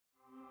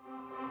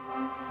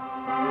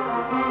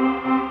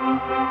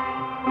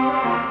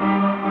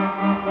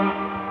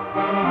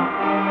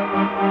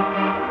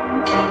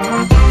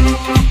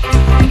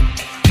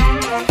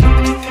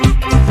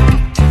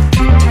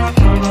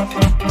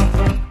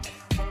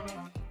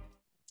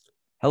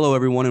Hello,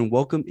 everyone, and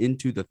welcome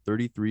into the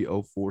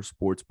 3304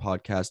 Sports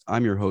Podcast.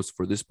 I'm your host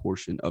for this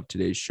portion of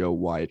today's show,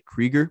 Wyatt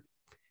Krueger,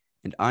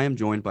 and I am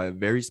joined by a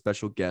very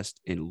special guest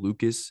in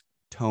Lucas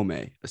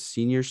Thomae, a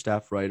senior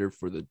staff writer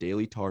for the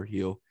Daily Tar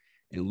Heel.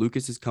 And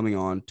Lucas is coming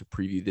on to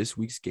preview this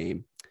week's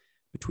game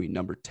between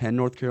number 10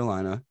 North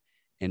Carolina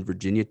and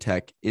Virginia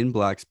Tech in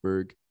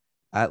Blacksburg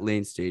at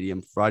Lane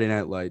Stadium, Friday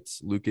Night Lights.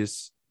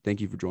 Lucas,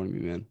 thank you for joining me,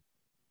 man.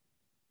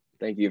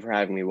 Thank you for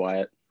having me,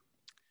 Wyatt.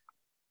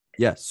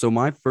 Yeah, so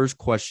my first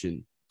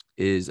question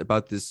is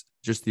about this,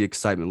 just the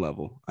excitement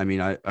level. I mean,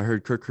 I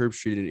heard Kirk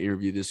Herbstreit in an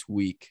interview this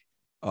week.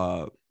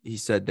 He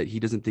said that he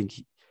doesn't think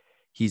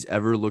he's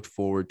ever looked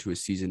forward to a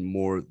season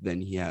more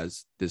than he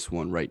has this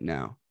one right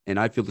now. And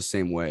I feel the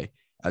same way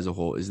as a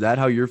whole. Is that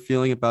how you're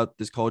feeling about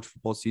this college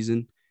football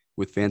season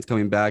with fans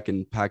coming back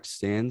and packed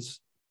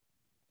stands?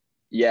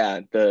 Yeah,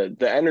 the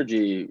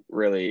energy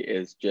really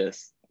is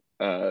just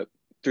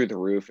through the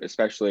roof,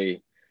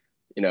 especially,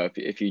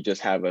 if you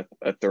just have a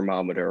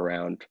thermometer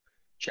around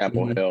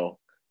Chapel Mm-hmm. Hill,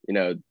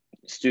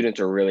 students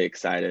are really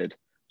excited.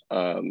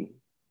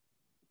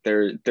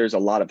 There's a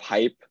lot of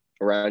hype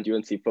around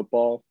UNC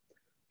football,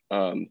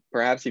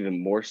 perhaps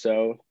even more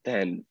so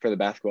than for the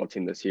basketball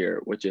team this year,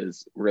 which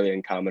is really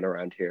uncommon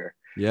around here.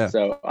 Yeah,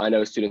 So I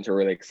know students are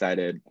really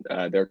excited.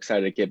 They're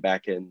excited to get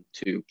back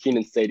into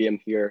Kenan Stadium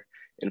here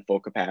in full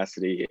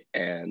capacity.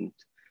 And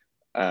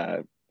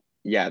the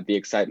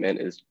excitement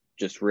is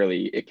just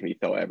really, it can be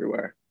felt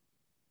everywhere.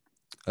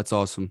 that's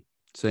awesome.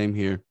 Same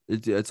here.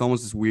 It's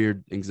almost this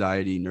weird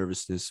anxiety,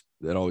 nervousness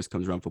that always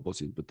comes around football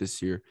season, but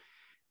this year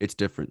it's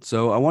different.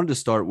 So I wanted to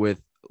start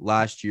with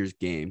last year's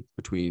game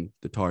between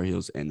the Tar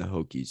Heels and the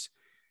Hokies.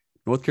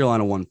 North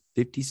Carolina won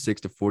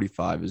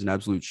 56-45. It was an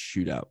absolute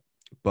shootout.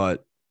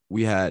 But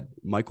we had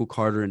Michael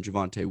Carter and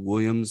Javonte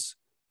Williams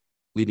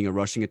leading a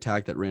rushing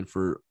attack that ran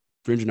for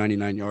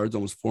 399 yards,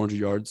 almost 400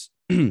 yards,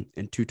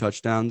 and 2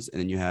 touchdowns.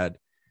 And then you had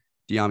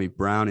Dyami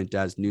Brown and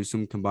Daz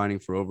Newsome combining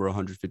for over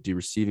 150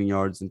 receiving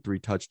yards and 3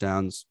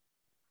 touchdowns.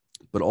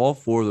 But all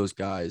 4 of those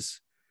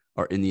guys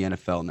are in the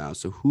NFL now.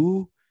 So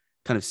who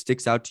kind of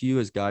sticks out to you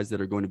as guys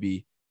that are going to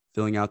be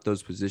filling out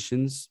those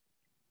positions?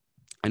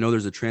 I know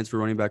there's a transfer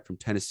running back from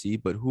Tennessee,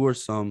 but who are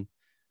some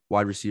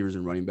wide receivers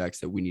and running backs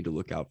that we need to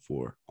look out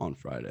for on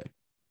Friday?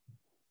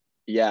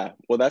 Yeah,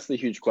 well, that's the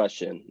huge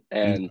question.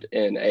 And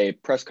in a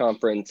press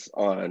conference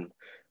on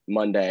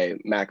Monday,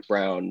 Mac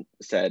Brown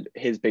said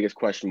his biggest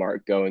question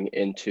mark going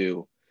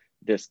into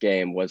this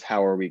game was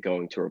how are we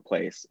going to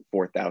replace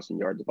 4,000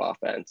 yards of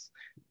offense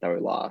that we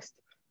lost?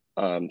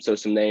 So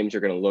some names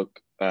you're going to look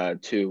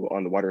to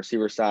on the wide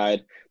receiver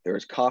side.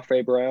 There's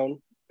Coffre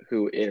Brown,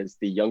 who is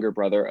the younger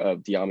brother of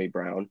Dyami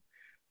Brown.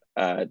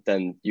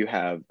 Then you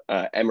have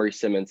Emory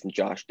Simmons and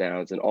Josh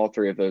Downs, and all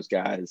 3 of those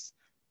guys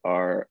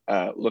are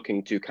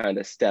looking to kind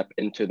of step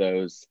into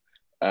those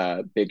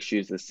big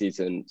shoes this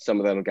season. Some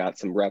of them got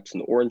some reps in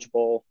the Orange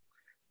Bowl,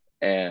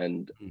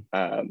 and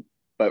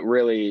but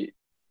really,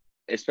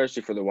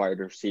 especially for the wide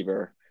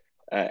receiver,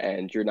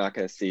 and you're not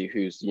going to see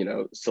who's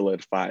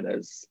solidified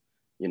as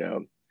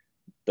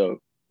the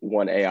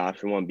 1A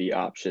option, 1B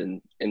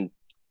option,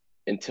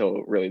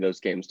 until really those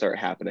games start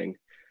happening.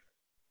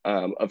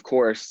 Of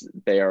course,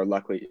 they are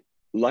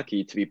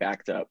lucky to be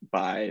backed up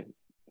by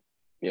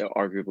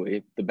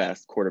arguably the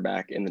best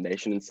quarterback in the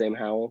nation in Sam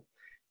Howell.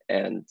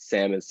 And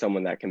Sam is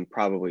someone that can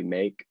probably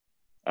make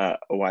a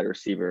wide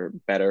receiver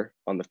better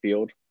on the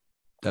field.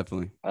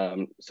 Definitely.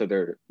 So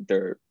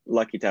they're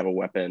lucky to have a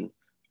weapon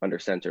under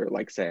center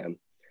like Sam.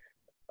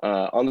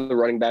 On the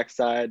running back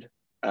side,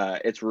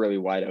 it's really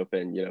wide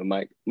open.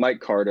 Mike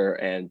Carter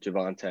and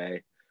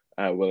Javonte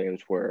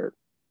Williams were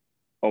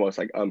almost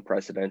like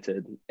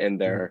unprecedented in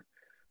their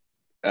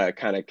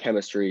kind of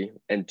chemistry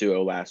and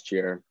duo last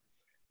year.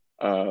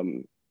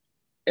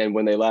 And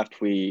when they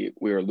left, we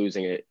were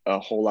losing a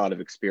whole lot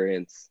of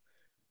experience.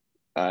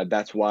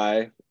 That's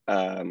why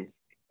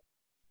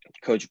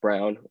Coach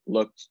Brown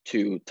looked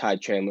to Ty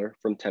Chandler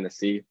from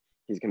Tennessee.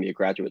 He's going to be a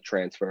graduate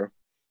transfer.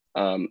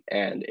 And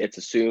it's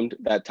assumed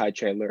that Ty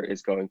Chandler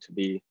is going to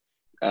be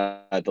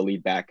the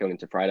lead back going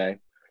into Friday.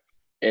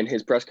 In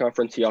his press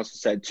conference, he also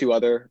said 2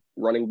 other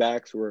running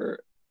backs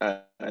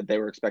they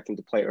were expecting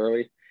to play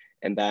early,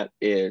 and that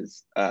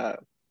is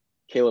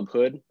Caleb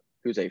Hood,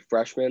 who's a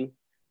freshman,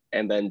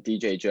 and then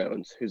DJ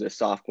Jones, who's a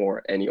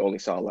sophomore, and he only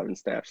saw 11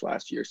 snaps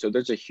last year. So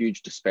there's a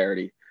huge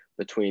disparity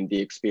between the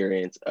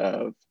experience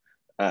of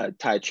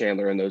Ty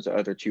Chandler and those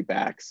other 2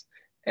 backs.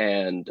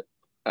 And,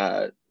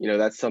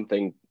 that's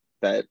something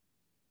that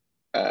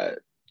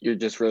you're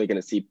just really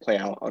going to see play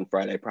out on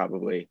Friday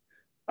probably.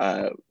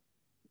 Ty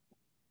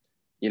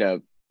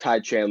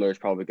Chandler is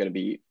probably going to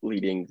be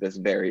leading this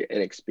very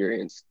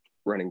inexperienced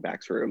running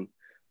backs room.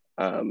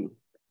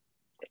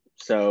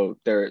 So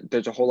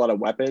there's a whole lot of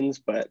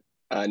weapons, but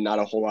not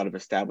a whole lot of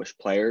established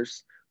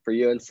players for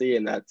UNC,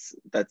 and that's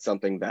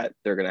something that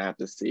they're going to have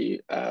to see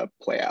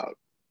play out.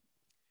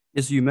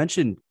 Yeah, so you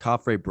mentioned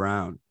Coffre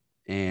Brown,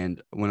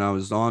 and when I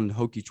was on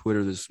Hokie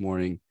Twitter this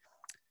morning,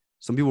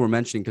 some people were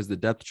mentioning, because the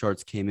depth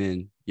charts came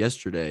in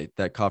yesterday,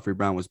 that Coffre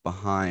Brown was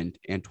behind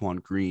Antoine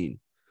Green,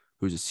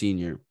 who's a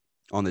senior,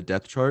 on the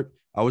depth chart.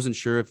 I wasn't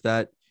sure if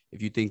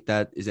you think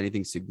that is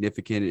anything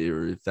significant,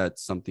 or if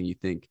that's something you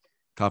think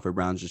Coffer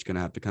Brown's just going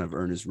to have to kind of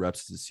earn his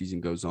reps as the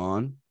season goes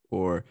on,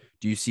 or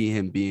do you see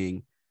him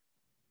being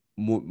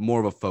more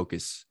of a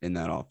focus in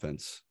that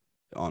offense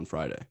on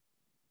Friday?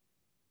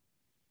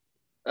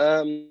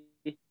 Um,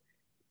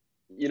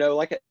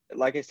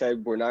 like I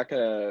said, we're not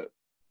gonna,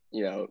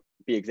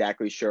 be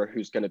exactly sure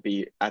who's gonna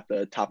be at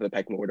the top of the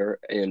pecking order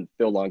in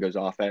Phil Longo's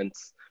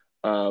offense.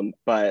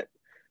 But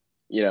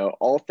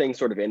all things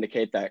sort of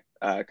indicate that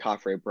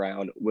Coffrey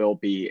Brown will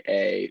be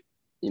a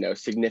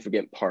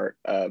significant part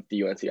of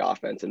the UNC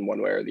offense in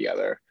one way or the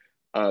other.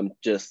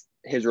 Just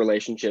his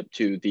relationship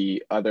to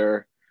the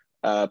other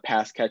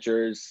pass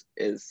catchers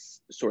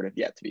is sort of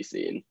yet to be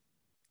seen.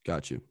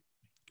 Got you.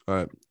 All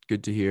right,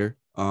 good to hear.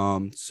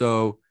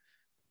 So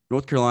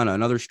North Carolina,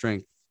 another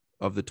strength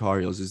of the Tar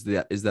Heels is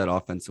that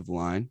offensive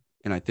line,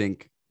 and I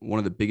think one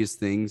of the biggest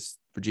things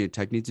Virginia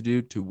Tech needs to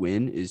do to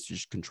win is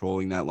just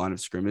controlling that line of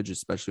scrimmage,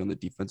 especially on the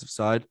defensive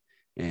side,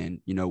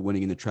 and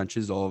winning in the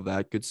trenches, all of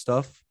that good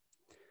stuff.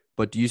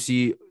 But do you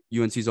see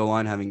UNC's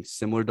O-line having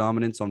similar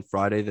dominance on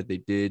Friday that they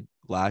did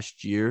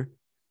last year?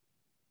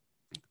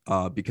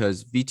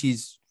 Because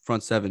VT's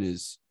front seven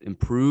is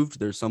improved.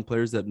 There's some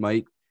players that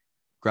might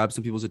grab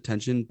some people's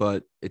attention,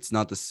 but it's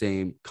not the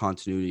same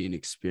continuity and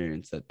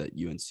experience that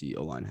UNC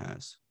O-line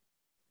has.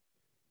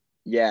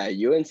 Yeah,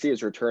 UNC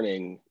is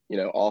returning,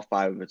 all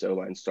 5 of its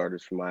O-line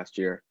starters from last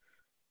year.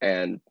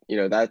 And,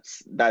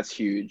 that's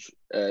huge,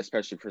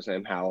 especially for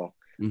Sam Howell.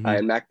 Mm-hmm.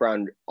 And Mac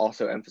Brown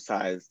also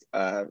emphasized,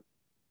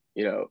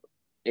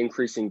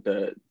 increasing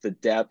the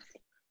depth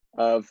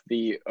of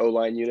the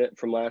O-line unit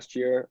from last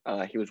year.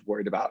 He was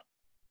worried about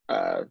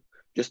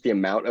just the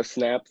amount of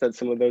snaps that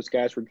some of those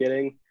guys were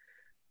getting.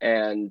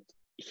 And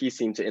he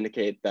seemed to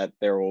indicate that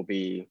there will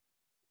be,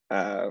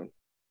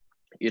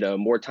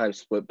 more time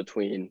split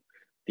between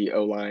the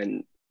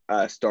O-line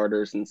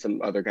starters and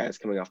some other guys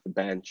coming off the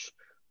bench.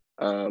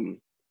 And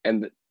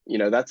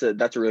that's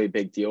a really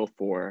big deal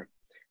for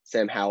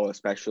Sam Howell,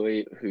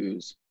 especially,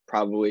 who's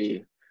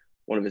probably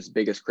one of his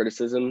biggest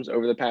criticisms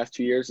over the past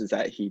 2 years is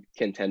that he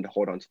can tend to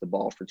hold onto the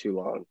ball for too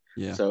long.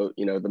 Yeah. So,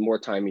 the more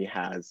time he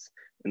has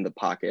in the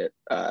pocket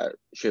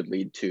should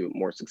lead to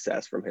more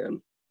success from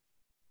him.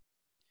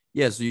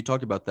 Yeah, so you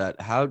talked about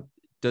that. How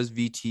does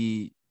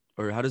Virginia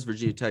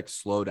Tech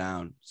slow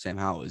down Sam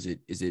Howell? Is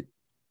it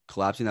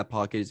collapsing that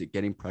pocket? Is it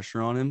getting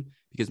pressure on him?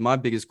 Because my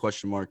biggest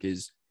question mark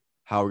is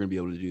how we're going to be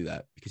able to do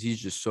that, because he's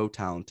just so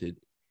talented.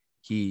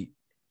 He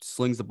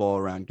slings the ball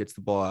around, gets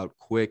the ball out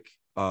quick.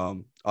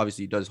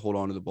 Obviously, he does hold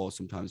on to the ball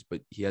sometimes,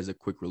 but he has a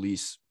quick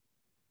release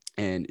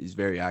and is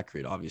very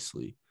accurate,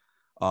 obviously.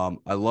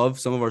 I love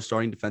some of our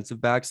starting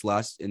defensive backs.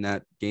 In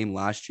that game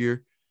last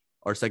year,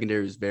 our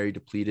secondary was very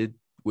depleted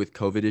with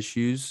COVID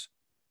issues.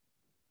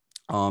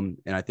 And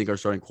I think our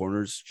starting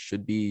corners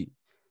should be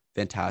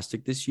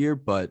fantastic this year,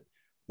 but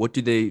what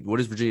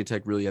does Virginia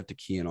Tech really have to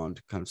key in on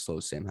to kind of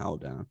slow Sam Howell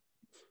down?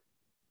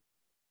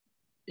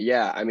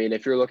 Yeah, I mean,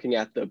 if you're looking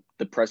at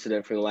the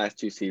precedent from the last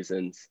 2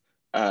 seasons,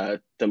 the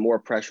more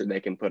pressure they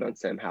can put on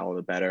Sam Howell,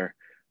 the better.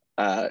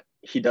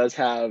 He does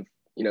have,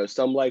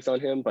 some legs on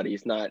him, but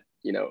he's not,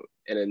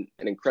 an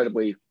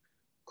incredibly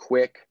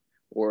quick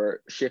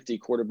or shifty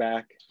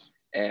quarterback.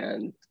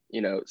 And,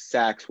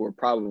 sacks were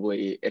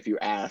probably, if you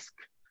ask,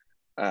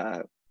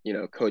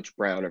 Coach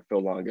Brown or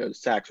Phil Longo,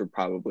 sacks were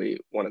probably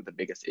one of the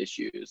biggest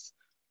issues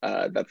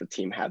that the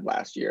team had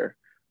last year.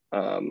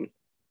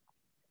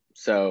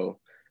 So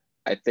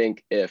I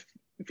think if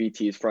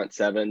VT's front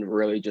seven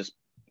really just,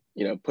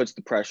 puts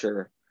the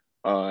pressure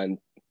on,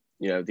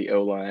 the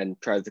O-line,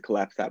 tries to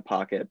collapse that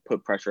pocket,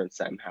 put pressure on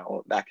Sam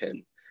Howell, that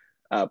can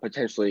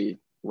potentially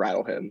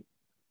rattle him.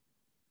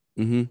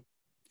 Mm-hmm.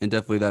 And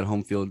definitely that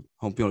home field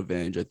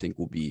advantage, I think,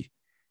 will be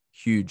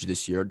huge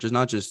this year.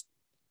 Not just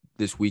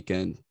this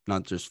weekend,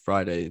 not just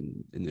Friday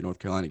in the North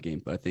Carolina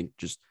game, but I think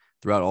just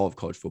throughout all of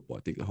college football,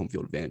 I think the home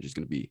field advantage is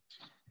going to be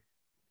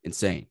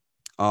insane.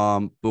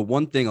 But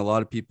one thing a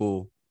lot of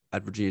people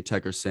at Virginia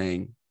Tech are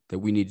saying that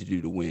we need to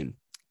do to win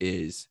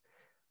is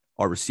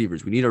our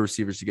receivers. We need our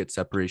receivers to get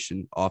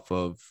separation off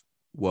of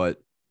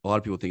what a lot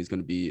of people think is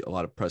going to be a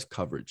lot of press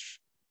coverage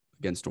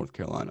against North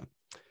Carolina.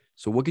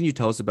 So what can you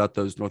tell us about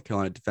those North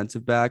Carolina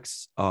defensive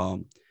backs?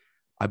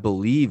 I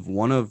believe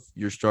one of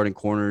your starting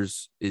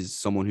corners is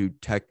someone who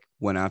Tech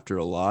went after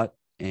a lot.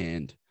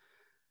 And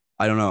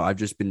I don't know, I've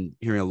just been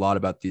hearing a lot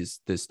about this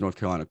North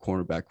Carolina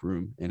cornerback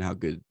room and how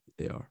good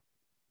they are.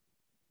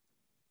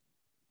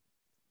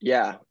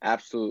 Yeah,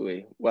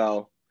 absolutely.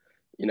 Well,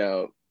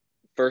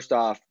 first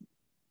off,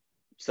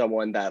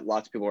 someone that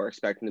lots of people are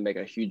expecting to make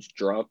a huge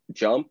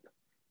jump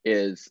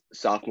is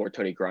sophomore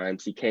Tony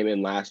Grimes. He came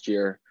in last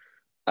year,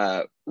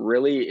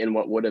 really in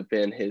what would have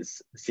been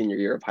his senior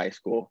year of high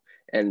school.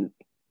 And,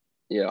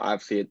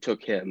 obviously it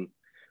took him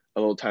a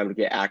little time to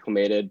get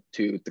acclimated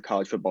to the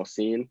college football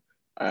scene.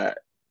 But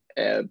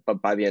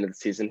by the end of the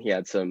season, he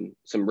had some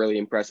really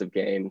impressive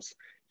games.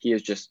 He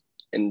is just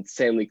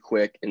insanely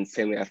quick,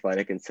 insanely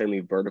athletic, insanely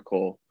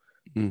vertical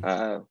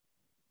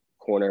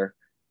corner.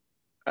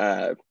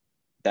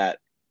 that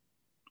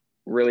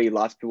really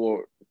lots of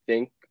people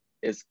think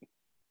is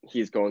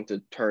he's going to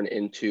turn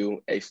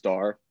into a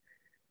star.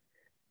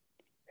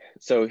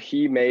 So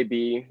he may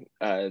be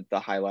the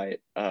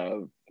highlight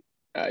of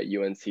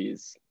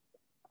UNC's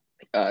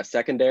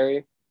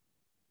secondary.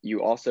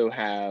 You also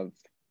have,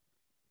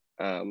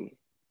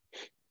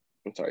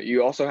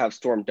 you also have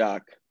Storm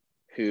Duck,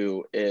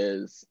 who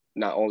is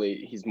not only,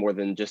 he's more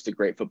than just a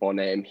great football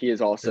name. He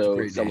is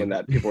also someone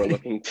that people are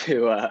looking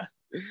to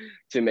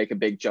make a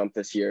big jump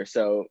this year.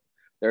 So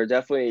there are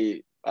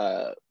definitely,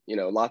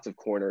 lots of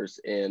corners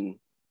in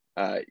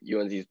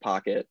UNC's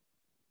pocket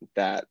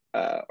that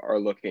are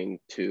looking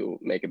to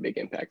make a big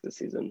impact this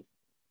season.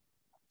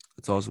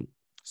 That's awesome.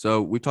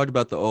 So we talked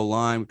about the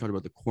O-line, we talked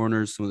about the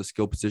corners, some of the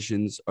skill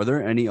positions. Are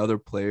there any other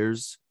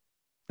players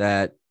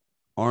that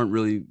aren't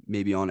really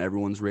maybe on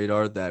everyone's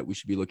radar that we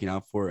should be looking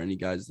out for? Any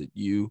guys that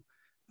you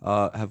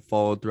have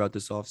followed throughout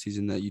this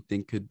offseason that you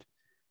think could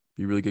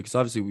be really good? Because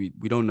obviously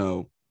we don't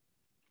know.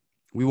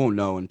 We won't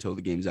know until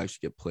the games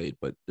actually get played,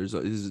 but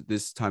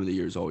this time of the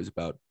year is always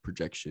about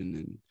projection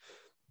and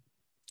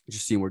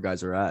just seeing where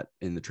guys are at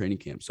in the training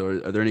camp. So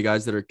are there any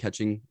guys that are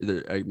catching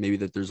maybe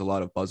that there's a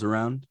lot of buzz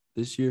around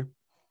this year?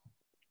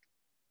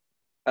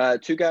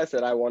 Two guys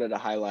that I wanted to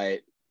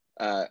highlight,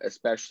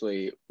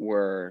 especially,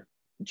 were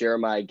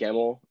Jeremiah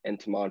Gemmel and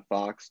Tamon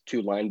Fox,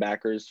 two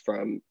linebackers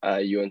from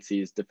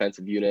UNC's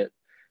defensive unit.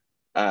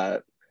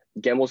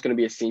 Gemmel's going to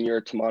be a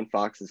senior. Tamon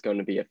Fox is going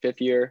to be a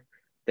fifth year.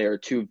 They are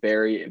two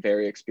very,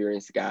 very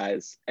experienced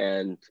guys.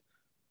 And,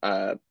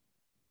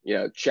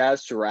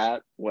 Chaz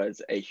Surratt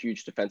was a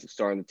huge defensive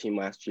star on the team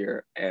last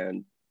year,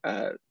 and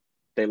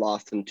they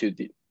lost him to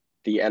the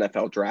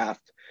NFL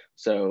draft.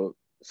 So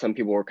some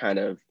people were kind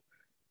of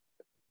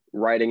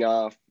writing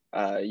off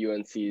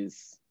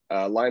UNC's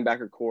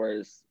linebacker core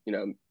as,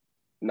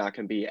 not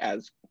going to be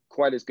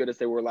quite as good as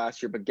they were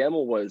last year. But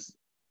Gemmel was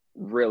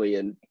really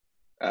an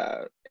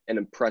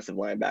impressive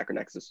linebacker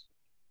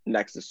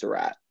next to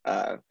Surratt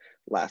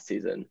last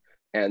season.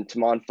 And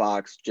Tamon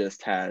Fox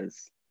just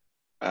has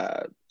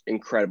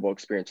incredible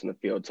experience in the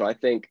field. So I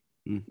think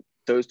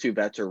those two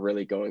vets are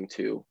really going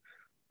to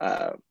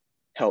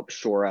help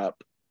shore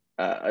up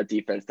a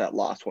defense that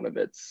lost one of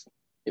its,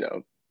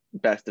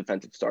 best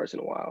defensive stars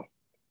in a while.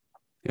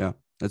 Yeah,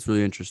 that's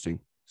really interesting.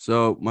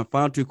 So my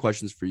final two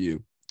questions for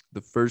you. The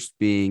first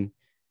being,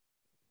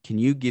 can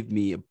you give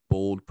me a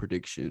bold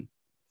prediction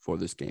for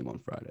this game on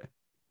Friday?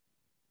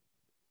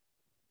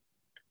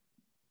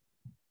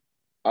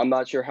 I'm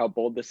not sure how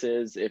bold this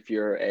is if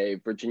you're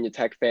a Virginia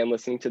Tech fan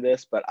listening to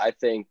this, but I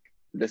think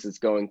this is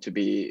going to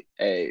be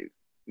a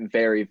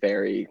very,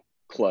 very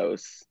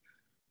close,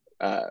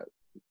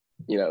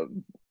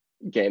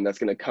 game that's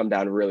going to come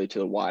down really to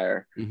the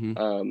wire.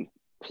 Mm-hmm.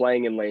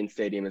 Playing in Lane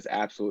Stadium is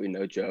absolutely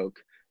no joke,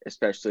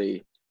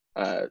 especially,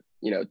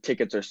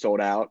 tickets are sold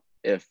out,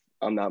 if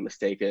I'm not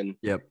mistaken.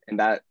 Yep. And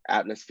that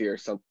atmosphere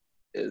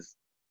is,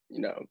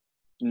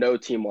 no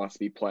team wants to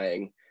be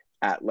playing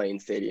at Lane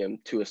Stadium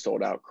to a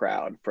sold out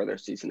crowd for their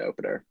season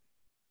opener.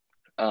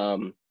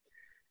 And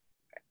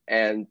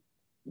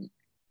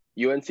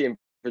UNC and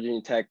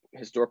Virginia Tech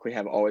historically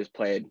have always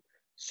played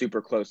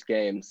super close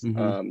games.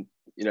 Mm-hmm.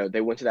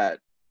 They went to that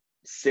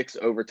 6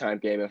 overtime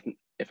game,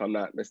 if I'm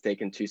not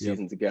mistaken, 2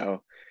 seasons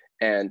ago.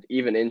 And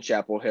even in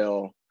Chapel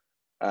Hill,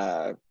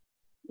 that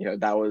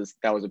was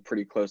a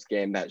pretty close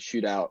game, that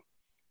shootout.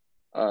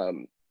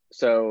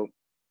 So,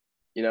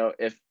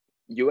 if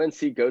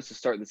UNC goes to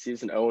start the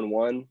season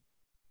 0-1,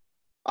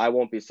 I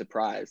won't be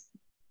surprised.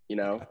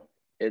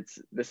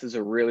 This is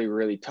a really,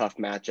 really tough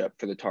matchup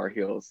for the Tar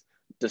Heels,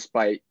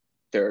 despite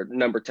their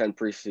number 10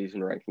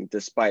 preseason ranking,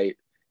 despite,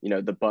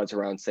 the buzz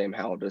around Sam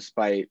Howell,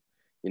 despite,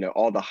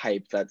 all the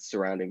hype that's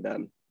surrounding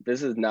them.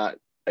 This is not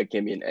a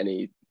gimme in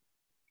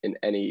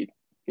any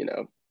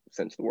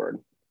sense of the word.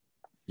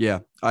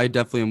 Yeah, I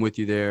definitely am with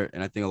you there,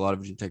 and I think a lot of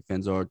Virginia Tech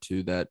fans are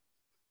too. That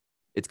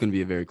it's going to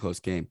be a very close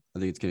game. I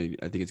think it's going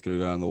to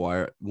go down the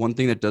wire. One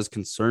thing that does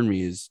concern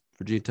me is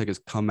Virginia Tech has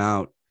come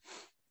out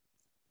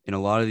in a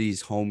lot of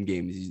these home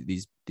games,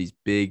 these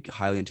big,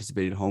 highly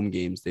anticipated home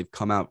games. They've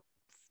come out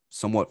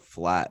somewhat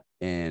flat,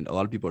 and a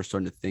lot of people are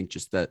starting to think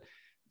just that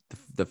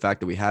the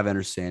fact that we have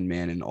Enter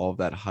Sandman and all of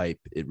that hype,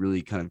 it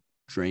really kind of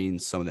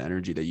drains some of the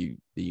energy that you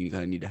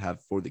kind of need to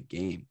have for the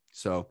game.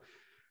 So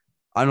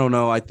I don't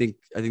know. I think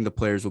the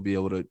players will be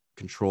able to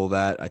control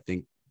that. I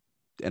think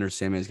Enter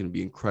Sandman is going to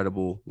be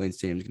incredible. Lane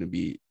Stadium is going to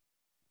be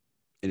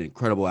an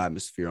incredible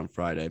atmosphere on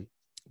Friday.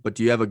 But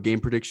do you have a game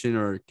prediction,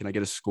 or can I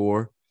get a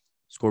score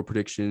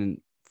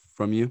prediction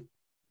from you?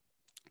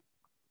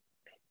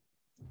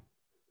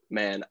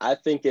 Man, I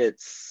think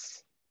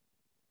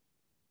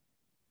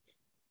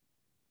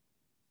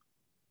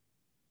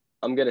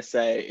I'm going to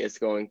say it's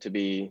going to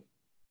be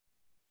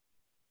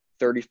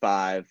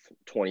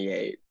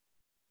 35-28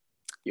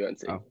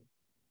 UNC.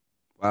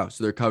 Wow.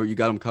 So you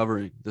got them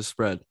covering the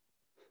spread.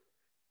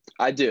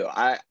 I do.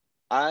 I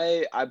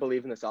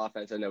believe in this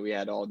offense. I know we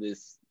had all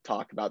this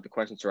talk about the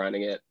questions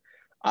surrounding it.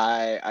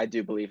 I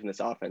do believe in this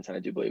offense, and I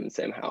do believe in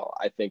Sam Howell.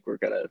 I think we're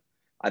gonna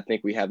I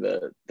think we have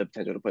the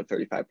potential to put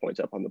 35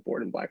 points up on the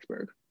board in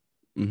Blacksburg.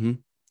 Mm-hmm.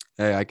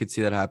 Hey, I could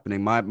see that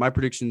happening. My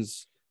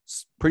predictions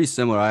pretty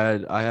similar.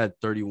 I had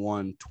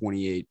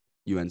 31-28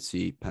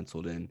 UNC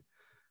penciled in.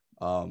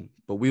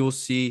 But we will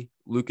see.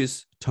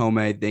 Lucas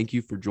Thomae, thank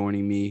you for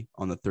joining me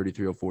on the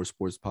 3304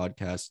 Sports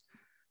Podcast.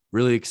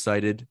 Really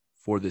excited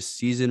for this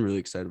season, really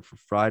excited for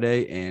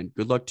Friday, and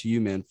good luck to you,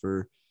 man,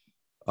 for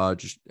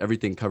just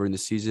everything covering the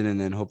season. And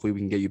then hopefully we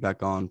can get you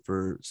back on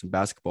for some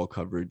basketball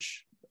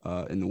coverage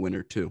in the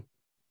winter too.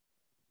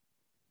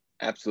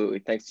 Absolutely.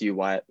 Thanks to you,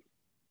 Wyatt.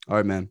 All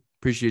right, man.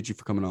 Appreciate you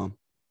for coming on.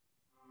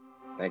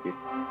 Thank you.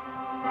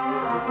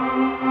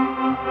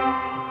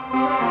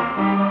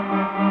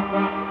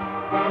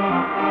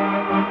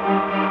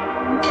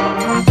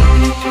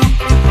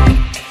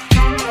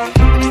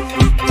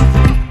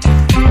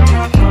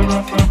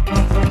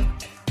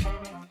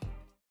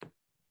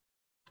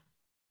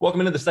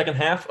 Welcome into the second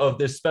half of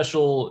this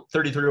special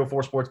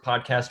 3304 Sports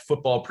Podcast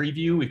football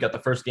preview. We've got the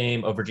first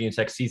game of Virginia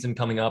Tech season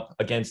coming up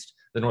against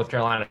the North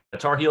Carolina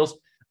Tar Heels.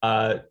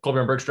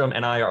 Colbert Bergstrom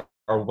and I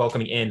are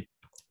welcoming in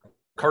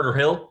Carter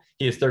Hill.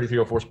 He is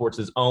 3304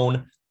 Sports'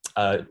 own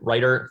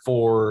writer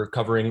for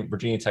covering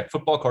Virginia Tech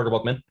football. Carter,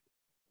 welcome in.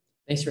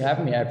 Thanks for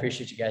having me. I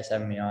appreciate you guys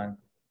having me on.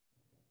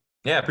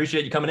 Yeah,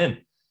 appreciate you coming in.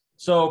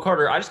 So,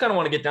 Carter, I just kind of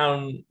want to get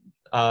down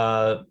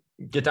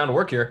to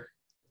work here.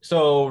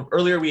 So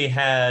earlier we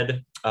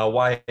had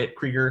Wyatt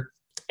Krueger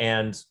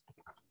and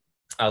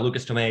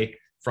Lucas Thomae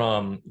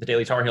from the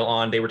Daily Tar Heel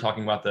on. They were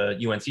talking about the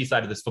UNC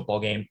side of this football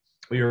game.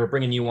 We were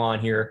bringing you on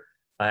here,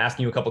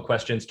 asking you a couple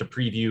questions to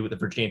preview the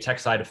Virginia Tech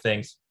side of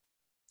things.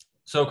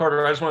 So,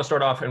 Carter, I just want to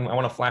start off, and I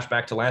want to flash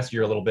back to last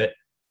year a little bit.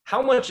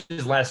 How much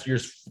is last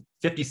year's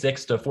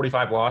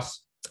 56-45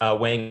 loss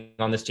weighing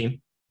on this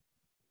team?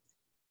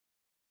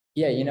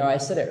 Yeah, I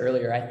said it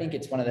earlier. I think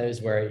it's one of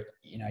those where,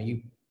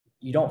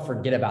 you don't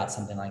forget about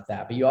something like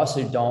that, but you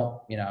also don't,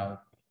 you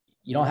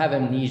don't have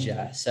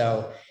amnesia.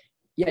 So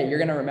yeah, you're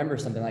going to remember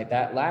something like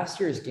that.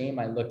 Last year's game,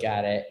 I look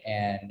at it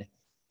and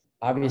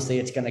obviously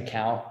it's going to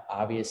count.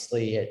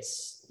 Obviously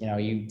it's,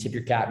 you tip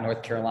your cap.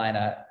 North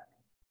Carolina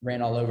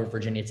ran all over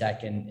Virginia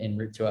Tech en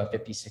route to a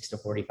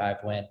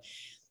 56-45 win.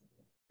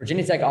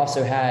 Virginia Tech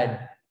also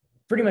had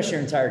pretty much their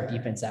entire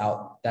defense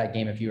out that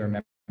game. If you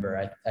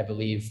remember,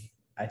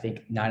 I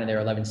think 9 of their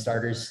 11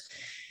 starters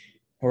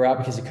were out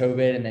because of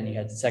COVID. And then you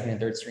had the second and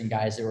third string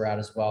guys that were out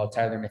as well.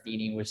 Tyler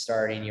Matheny was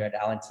starting. You had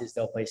Alan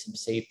Tisdale play some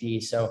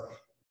safety. So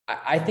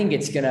I think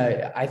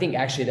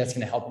actually that's going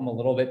to help them a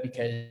little bit,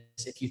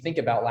 because if you think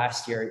about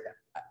last year,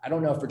 I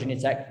don't know if Virginia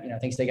Tech,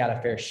 thinks they got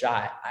a fair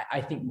shot. I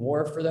think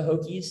more for the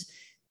Hokies.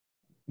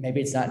 Maybe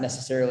it's not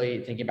necessarily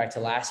thinking back to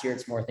last year.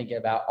 It's more thinking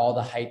about all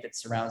the hype that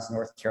surrounds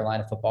North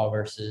Carolina football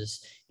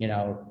versus,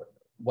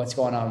 what's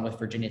going on with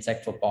Virginia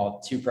Tech football.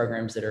 Two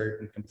programs that are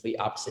in complete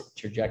opposite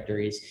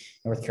trajectories.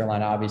 North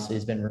Carolina obviously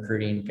has been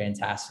recruiting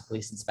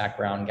fantastically since Mack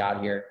Brown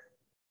got here.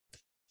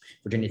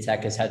 Virginia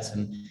Tech has had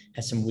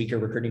some weaker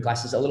recruiting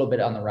classes, a little bit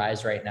on the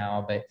rise right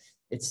now, but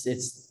it's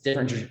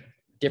different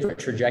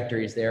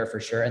trajectories there for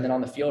sure. And then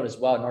on the field as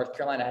well, North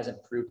Carolina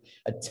hasn't proved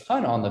a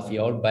ton on the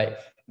field, but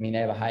they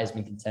have a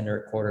Heisman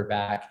contender at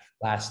quarterback.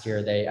 Last year,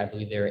 I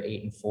believe they were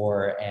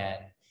 8-4, and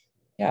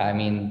yeah,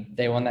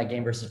 they won that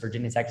game versus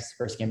Virginia Tech. It's the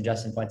first game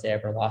Justin Fuente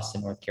ever lost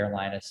in North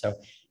Carolina. So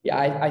yeah,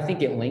 I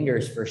think it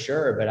lingers for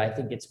sure, but I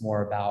think it's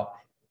more about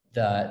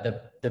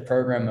the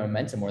program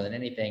momentum more than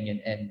anything.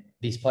 And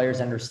these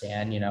players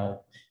understand,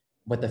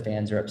 what the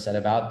fans are upset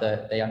about.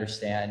 They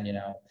understand,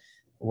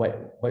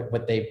 what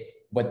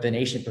the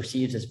nation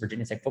perceives as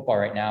Virginia Tech football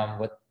right now, and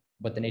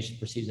what the nation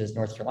perceives as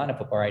North Carolina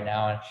football right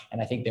now. And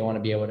I think they want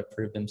to be able to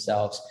prove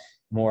themselves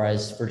more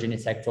as Virginia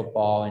Tech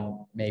football, and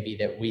maybe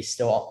that we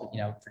still,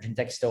 Virginia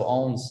Tech still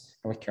owns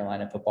North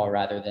Carolina football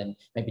rather than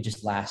maybe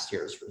just last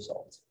year's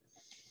result.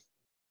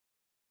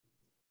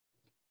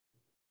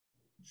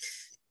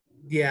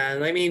 Yeah,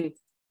 and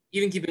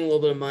even keeping a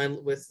little bit in mind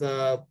with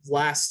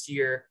last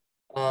year,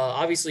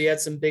 obviously you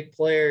had some big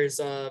players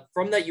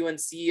from that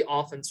UNC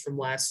offense from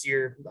last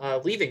year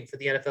leaving for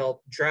the NFL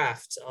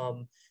draft,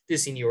 due to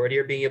seniority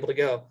or being able to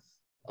go.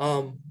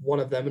 One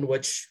of them in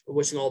which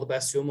wishing all the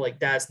best to him, like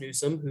Daz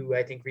Newsome, who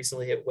I think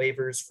recently hit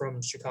waivers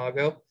from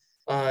Chicago.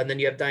 And then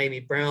you have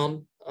Diami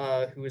Brown,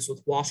 who is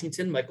with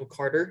Washington, Michael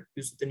Carter,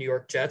 who's with the New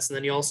York Jets. And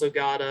then you also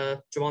got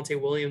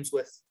Javonte Williams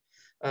with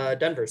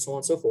Denver, so on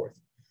and so forth.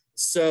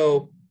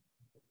 So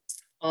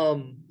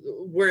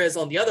whereas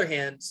on the other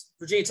hand,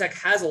 Virginia Tech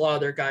has a lot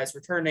of their guys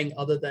returning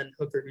other than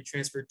Hooker, who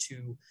transferred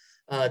to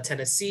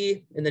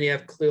Tennessee. And then you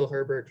have Khalil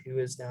Herbert, who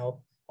is now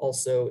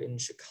also in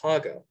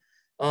Chicago.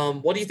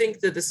 What do you think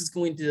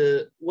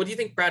what do you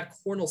think Brad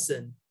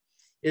Cornelson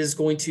is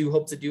going to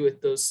hope to do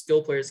with those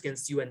skill players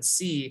against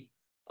UNC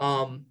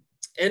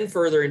and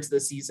further into the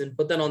season?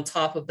 But then on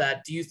top of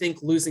that, do you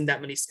think losing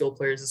that many skill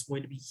players is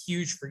going to be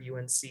huge for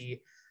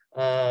UNC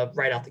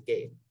right out the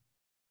gate?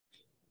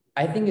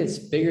 I think it's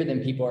bigger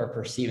than people are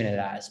perceiving it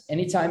as.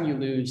 Anytime you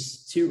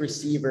lose two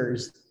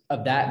receivers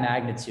of that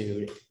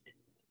magnitude,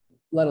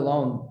 let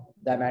alone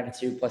that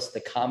magnitude, plus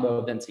the combo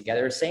of them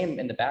together. Same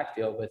in the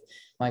backfield with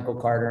Michael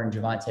Carter and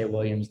Javonte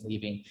Williams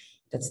leaving.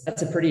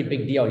 That's a pretty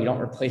big deal. You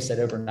don't replace that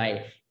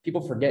overnight.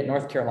 People forget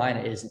North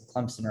Carolina isn't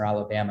Clemson or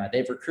Alabama.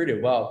 They've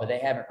recruited well, but they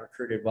haven't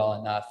recruited well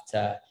enough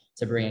to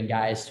bring in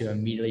guys to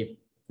immediately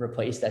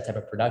replace that type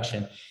of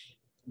production.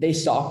 They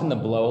softened the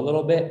blow a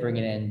little bit,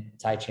 bringing in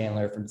Ty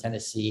Chandler from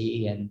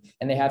Tennessee, and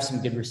they have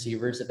some good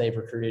receivers that they've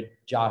recruited.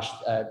 Josh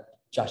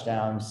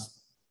Downs,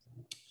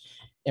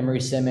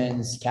 Emory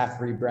Simmons,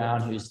 Caffrey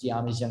Brown, who's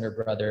De'Ami's younger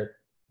brother.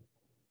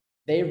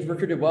 They've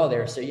recruited well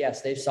there. So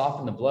yes, they've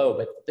softened the blow,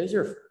 but those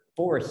are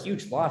 4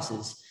 huge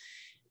losses.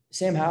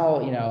 Sam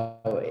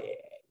Howell,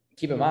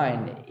 keep in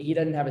mind, he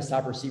doesn't have his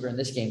top receiver in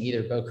this game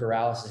either. Bo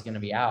Corrales is going to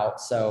be out.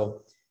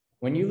 So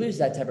when you lose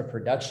that type of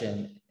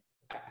production,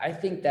 I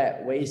think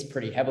that weighs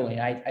pretty heavily.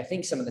 And I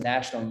think some of the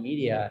national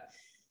media,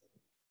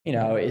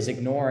 is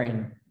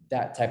ignoring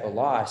that type of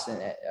loss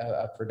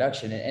of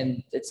production.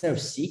 And it's no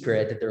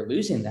secret that they're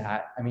losing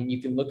that. I mean, you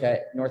can look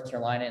at North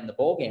Carolina in the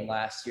bowl game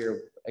last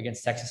year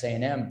against Texas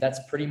A&M. That's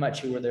pretty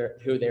much who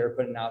they were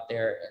putting out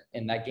there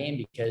in that game,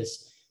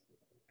 because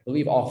I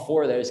believe all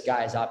 4 of those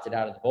guys opted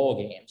out of the bowl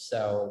game.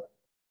 So,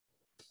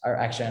 or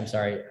actually, I'm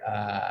sorry,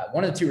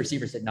 one of the 2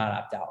 receivers did not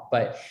opt out.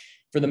 But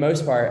for the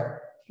most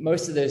part,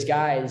 most of those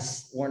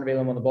guys weren't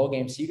available in the bowl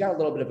game. So you got a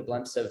little bit of a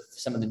glimpse of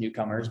some of the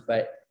newcomers.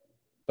 But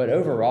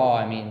overall,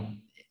 I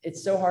mean,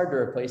 it's so hard to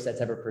replace that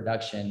type of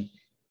production.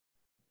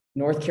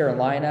 North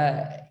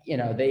Carolina,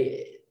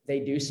 they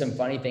do some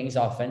funny things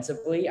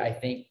offensively. I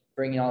think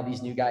bringing all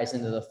these new guys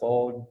into the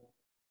fold,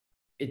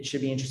 it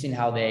should be interesting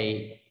how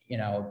they,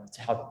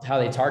 how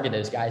they target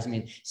those guys. I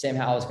mean, Sam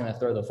Howell is going to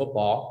throw the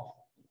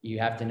football. You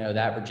have to know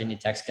that. Virginia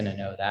Tech's going to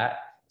know that.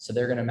 So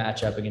they're going to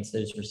match up against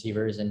those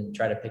receivers and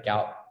try to pick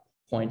out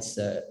points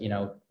to,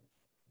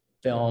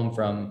 film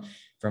from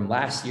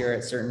last year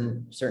at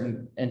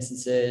certain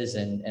instances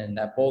and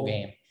that bowl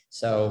game.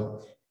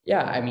 So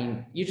yeah, I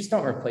mean, you just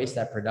don't replace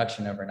that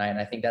production overnight. And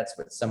I think that's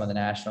what some of the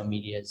national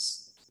media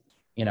is,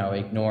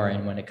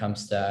 ignoring when it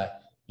comes to,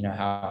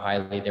 how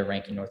highly they're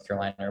ranking North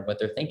Carolina or what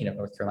they're thinking of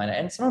North Carolina.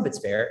 And some of it's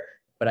fair,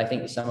 but I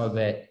think some of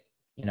it,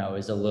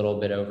 is a little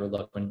bit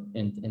overlooked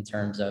in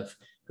terms of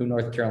who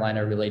North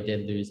Carolina really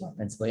did lose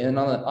offensively. And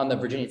on the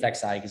Virginia Tech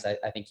side, because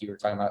I think you were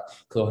talking about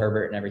Khalil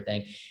Herbert and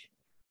everything,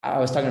 I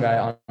was talking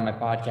about it on my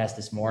podcast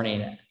this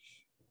morning.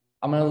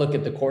 I'm going to look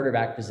at the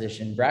quarterback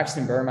position.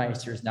 Braxton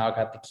Burmeister has now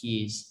got the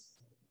keys.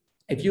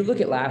 If you look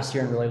at last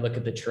year and really look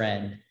at the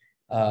trend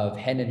of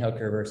Hendon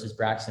Hooker versus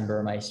Braxton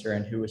Burmeister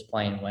and who was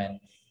playing when,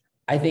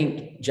 I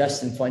think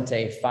Justin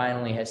Fuente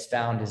finally has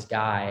found his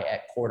guy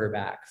at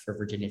quarterback for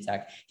Virginia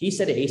Tech. He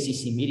said at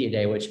ACC Media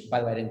Day, which, by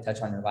the way, I didn't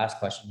touch on your last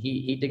question.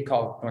 He did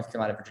call North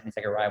Carolina Virginia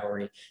Tech a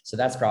rivalry, so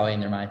that's probably in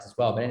their minds as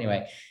well. But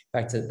anyway,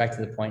 back to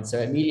the point. So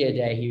at Media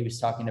Day, he was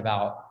talking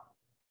about,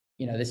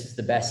 this is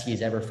the best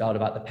he's ever felt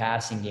about the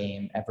passing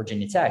game at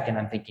Virginia Tech. And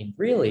I'm thinking,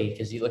 really?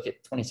 Because you look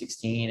at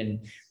 2016 and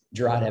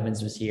Gerard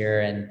Evans was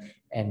here,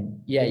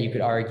 and yeah, you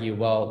could argue,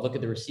 well, look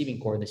at the receiving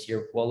core this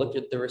year. Well, look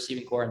at the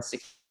receiving core in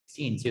 16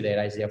 too. They had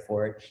Isaiah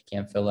Ford,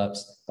 Cam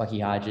Phillips, Bucky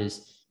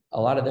Hodges.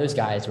 A lot of those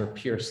guys were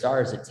pure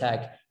stars at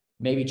Tech.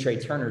 Maybe Trey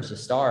Turner's a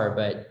star,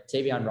 but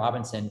Tavion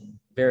Robinson,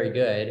 very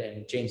good.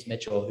 And James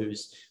Mitchell,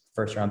 who's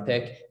first round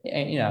pick,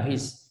 and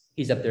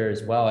he's up there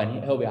as well.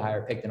 And he'll be a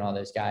higher pick than all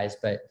those guys.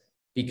 But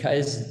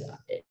because,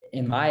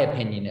 in my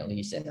opinion, at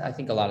least, and I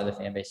think a lot of the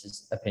fan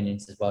base's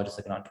opinions as well, just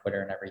looking on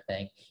Twitter and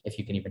everything, if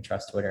you can even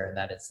trust Twitter in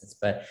that instance.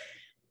 But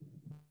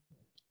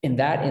in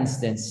that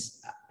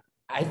instance,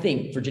 I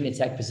think Virginia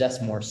Tech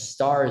possessed more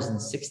stars in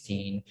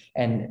 16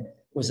 and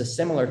was a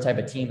similar type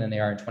of team than they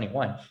are in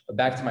 21. But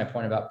back to my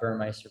point about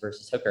Burmeister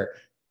versus Hooker.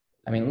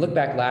 I mean, look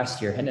back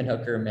last year, Hendon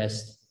Hooker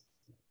missed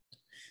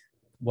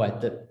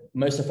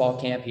most of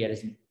fall camp. He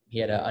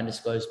had an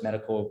undisclosed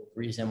medical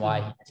reason why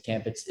he missed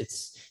camp.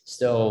 It's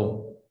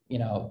still,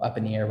 up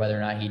in the air whether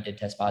or not he did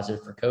test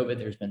positive for COVID.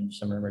 There's been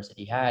some rumors that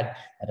he had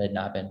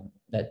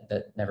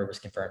that never was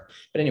confirmed.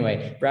 But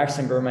anyway,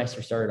 Braxton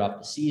Burmeister started off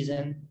the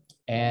season.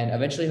 And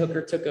eventually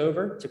Hooker took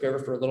over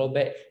for a little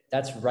bit.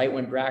 That's right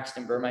when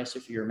Braxton Burmeister,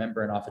 if you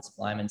remember, an offensive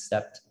lineman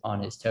stepped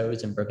on his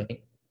toes and broke, I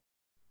think,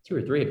 2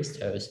 or 3 of his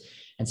toes.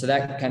 And so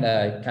that kind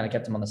of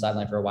kept him on the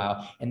sideline for a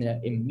while. And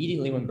then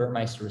immediately when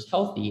Burmeister was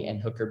healthy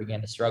and Hooker began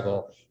to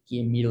struggle,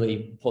 he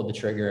immediately pulled the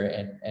trigger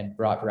and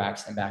brought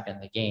Braxton back in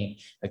the game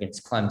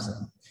against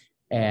Clemson.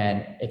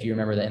 And if you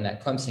remember that in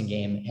that Clemson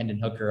game, Hendon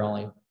Hooker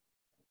only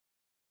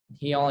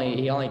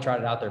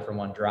trotted out there for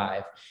one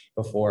drive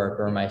before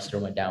Burmeister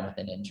went down with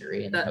an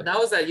injury. And that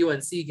was that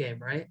UNC game,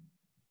 right?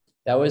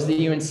 That was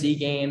the UNC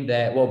game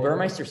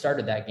Burmeister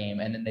started that game,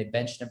 and then they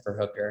benched him for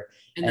Hooker.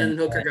 And then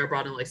Hooker got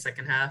brought in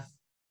second half.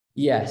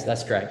 Yes,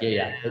 that's correct.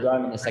 Yeah. They brought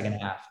him in the second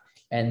half.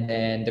 And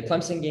then the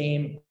Clemson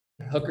game,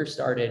 Hooker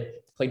started,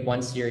 played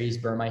one series,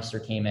 Burmeister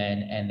came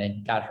in and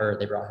then got hurt.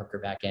 They brought Hooker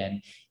back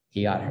in.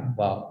 He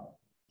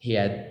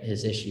had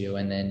his issue,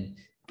 and then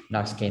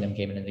Knox Keenum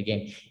came into the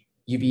game.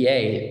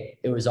 UVA,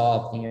 it was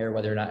all up in the air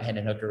whether or not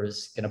Hendon Hooker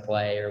was going to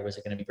play, or was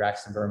it going to be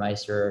Braxton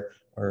Burmeister,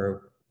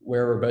 or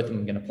where were both of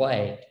them going to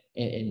play.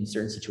 in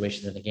certain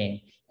situations of the game.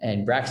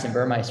 And Braxton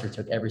Burmeister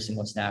took every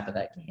single snap of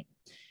that game.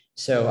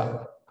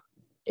 So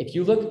if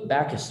you look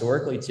back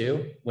historically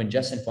too, when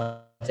Justin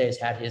Fuentes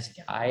had his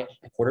guy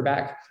at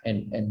quarterback,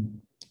 and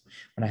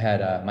when I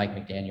had Mike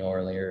McDaniel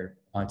earlier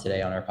on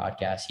today on our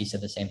podcast, he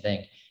said the same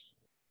thing.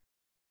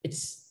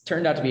 It's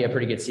turned out to be a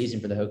pretty good season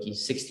for the Hokies.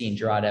 16,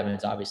 Gerard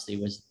Evans obviously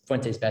was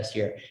Fuentes' best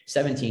year.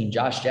 17,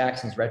 Josh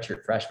Jackson's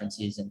redshirt freshman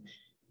season,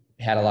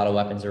 had a lot of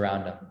weapons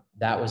around him.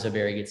 That was a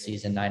very good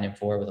season,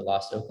 9-4 with a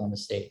loss to Oklahoma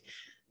State.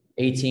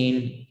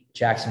 18,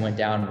 Jackson went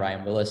down,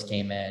 Ryan Willis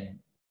came in.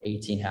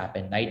 18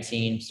 happened.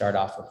 19, started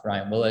off with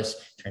Ryan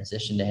Willis,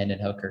 transitioned to Hendon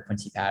Hooker,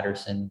 Quincy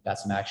Patterson, got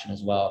some action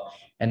as well.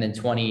 And then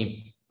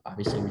 20,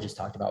 obviously we just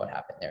talked about what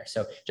happened there.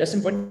 So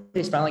Justin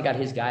Fuentes finally got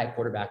his guy at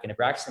quarterback, and if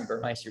Braxton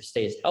Burmeister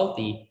stays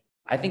healthy,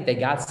 I think they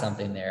got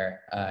something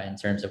there in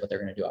terms of what they're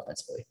going to do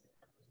offensively.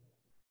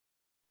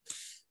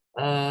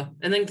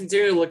 And then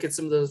continue to look at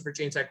some of those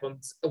Virginia Tech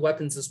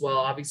weapons as well.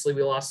 Obviously,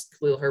 we lost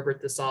Khalil Herbert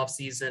this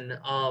offseason.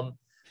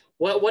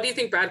 What do you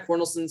think Brad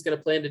Cornelson's going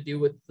to plan to do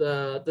with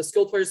the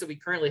skill players that we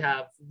currently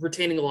have,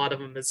 retaining a lot of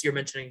them, as you're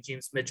mentioning,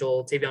 James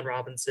Mitchell, Tavion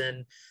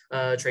Robinson,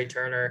 Trey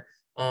Turner?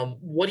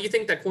 What do you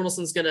think that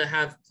Cornelson's going to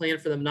have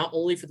planned for them, not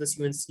only for this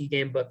UNC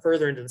game, but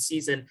further into the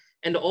season?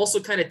 And to also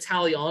kind of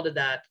tally onto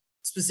that,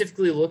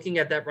 specifically looking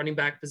at that running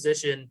back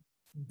position,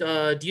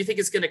 do you think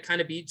it's going to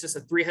kind of be just a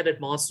three-headed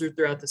monster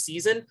throughout the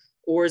season,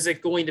 or is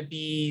it going to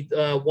be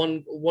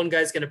one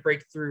guy's going to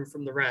break through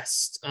from the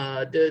rest?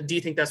 Do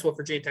you think that's what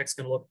Virginia Tech's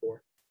going to look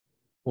for?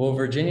 Well,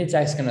 Virginia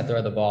Tech's going to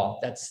throw the ball.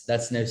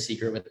 That's no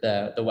secret with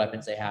the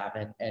weapons they have.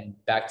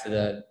 And back to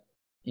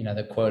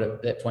the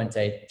quote that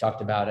Fuente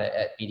talked about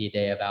at Media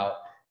Day about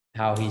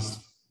how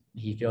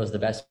he feels the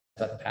best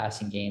about the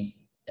passing game,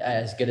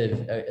 as good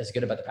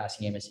about the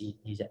passing game as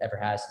he's ever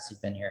has since he's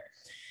been here.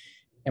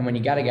 And when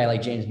you got a guy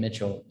like James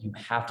Mitchell, you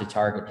have to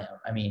target him.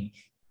 I mean,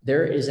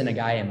 there isn't a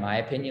guy, in my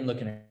opinion,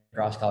 looking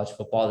across college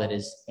football that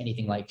is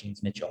anything like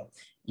James Mitchell.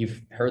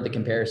 You've heard the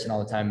comparison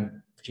all the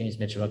time, James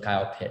Mitchell to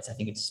Kyle Pitts. I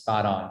think it's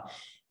spot on.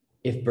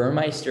 If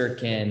Burmeister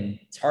can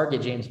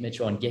target James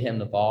Mitchell and get him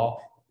the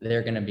ball,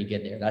 they're going to be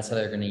good there. That's how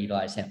they're going to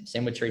utilize him.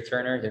 Same with Trey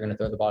Turner. They're going to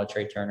throw the ball to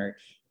Trey Turner.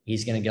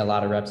 He's going to get a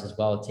lot of reps as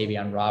well.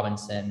 Tavion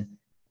Robinson,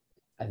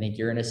 I think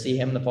you're going to see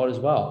him in the fold as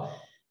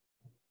well.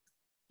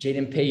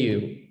 Jaden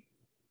Payu,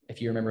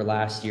 if you remember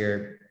last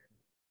year,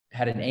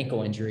 had an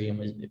ankle injury and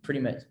was pretty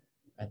much,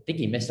 I think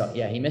he missed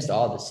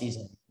all of the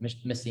season,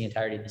 missed the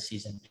entirety of the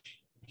season.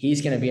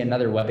 He's going to be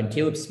another weapon.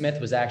 Caleb Smith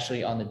was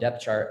actually on the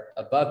depth chart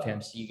above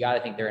him, so you got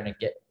to think they're going to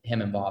get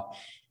him involved.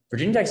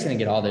 Virginia Tech's going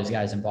to get all those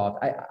guys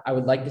involved. I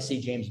would like to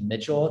see James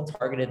Mitchell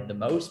targeted the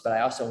most, but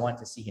I also want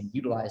to see him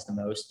utilized the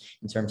most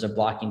in terms of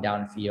blocking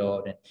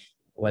downfield. And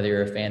whether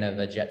you're a fan of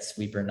a jet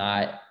sweep or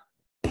not,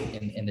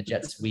 in the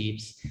jet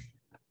sweeps,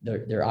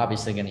 they're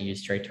obviously going to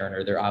use Trey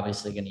Turner. They're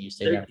obviously going to use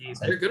Tavion.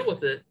 They're good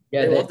with it.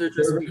 Yeah, they love their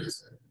jet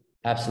sweeps.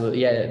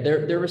 Absolutely. Yeah.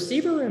 Their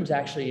receiver room's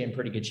actually in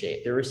pretty good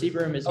shape. Their receiver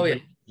room is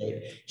in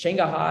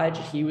Shenga Hodge,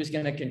 he was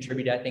going to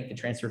contribute, I think, the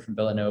transfer from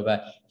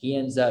Villanova. He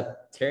ends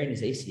up tearing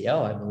his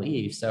ACL, I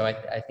believe. So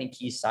I think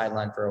he's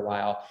sidelined for a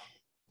while,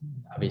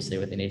 obviously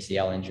with an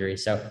ACL injury.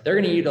 So they're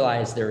going to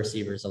utilize their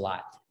receivers a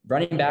lot.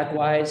 Running back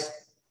wise,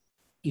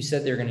 you asked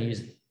if they're going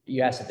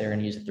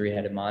to use a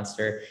three-headed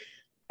monster.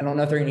 I don't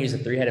know if they're going to use a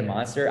three-headed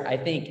monster. I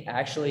think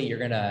actually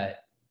I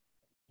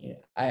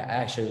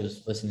actually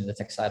was listening to the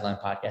Tech Sideline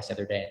podcast the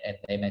other day, and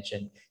they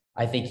mentioned,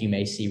 I think you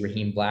may see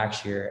Raheem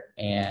Blackshear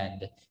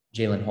and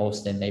Jalen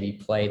Holston maybe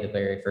play the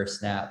very first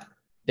snap.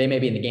 They may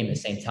be in the game at the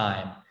same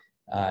time,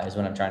 is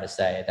what I'm trying to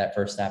say, that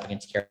first snap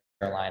against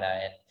Carolina.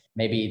 And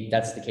maybe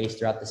that's the case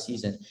throughout the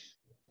season.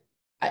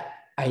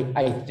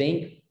 I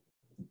think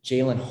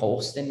Jalen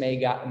Holston may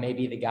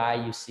be the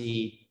guy you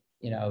see,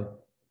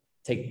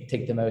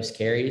 take the most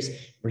carries.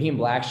 Raheem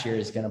Blackshear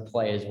is going to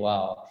play as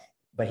well,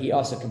 but he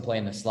also can play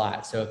in the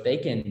slot. So if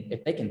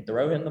they can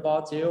throw him the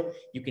ball too,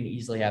 you can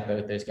easily have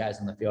both those guys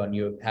on the field, and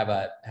you have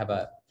a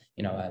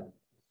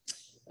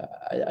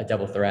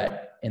double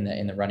threat in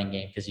the running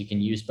game, because you can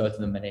use both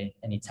of them at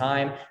any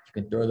time. You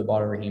can throw the ball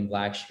to Raheem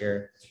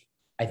Blackshear.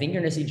 I think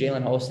you're going to see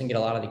Jalen Holston get a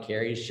lot of the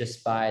carries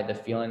just by the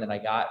feeling that I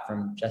got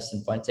from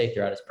Justin Fuente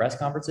throughout his press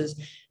conferences.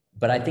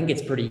 But I think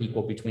it's pretty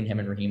equal between him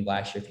and Raheem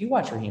Blackshear. If you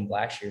watch Raheem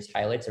Blackshear's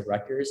highlights of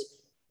Rutgers,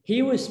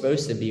 he was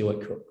supposed to be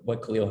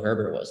what Khalil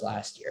Herbert was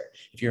last year,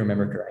 if you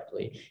remember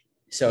correctly.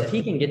 So if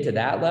he can get to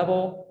that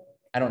level,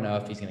 I don't know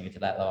if he's going to get to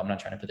that level. I'm not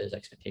trying to put those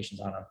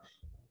expectations on him.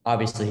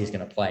 Obviously, he's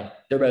going to play.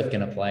 They're both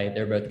going to play.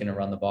 They're both going to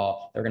run the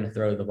ball. They're going to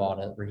throw the ball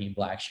to Raheem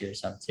Blackshear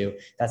some too.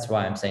 That's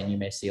why I'm saying you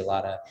may see a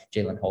lot of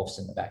Jalen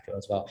Holston in the backfield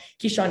as well.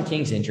 Keyshawn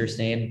King's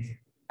interesting.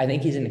 I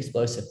think he's an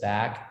explosive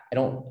back.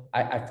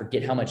 I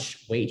forget how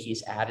much weight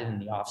he's added in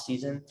the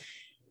offseason.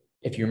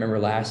 If you remember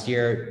last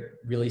year,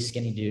 really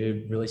skinny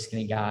dude, really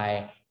skinny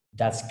guy.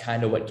 That's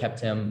kind of what kept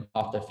him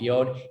off the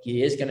field.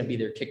 He is going to be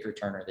their kick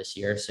returner this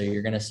year, so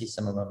you're going to see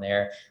some of them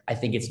there. I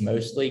think it's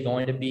mostly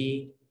going to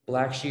be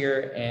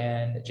Blackshear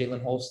and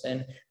Jalen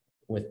Holston,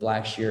 with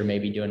Blackshear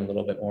maybe doing a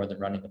little bit more than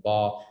running the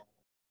ball.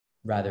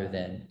 rather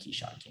than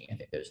Keyshawn King. I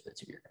think those are the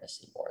two you're going to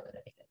see more than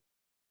anything.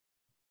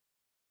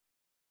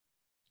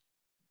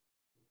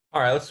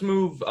 All right, let's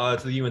move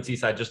to the UNC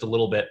side just a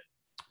little bit.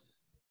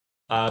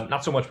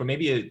 Not so much, but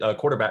maybe a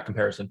quarterback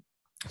comparison.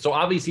 So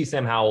obviously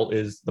Sam Howell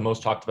is the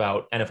most talked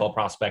about NFL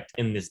prospect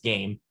in this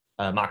game.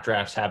 Mock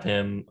drafts have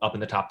him up in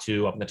the top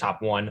 2, up in the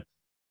top 1.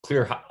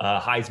 Clear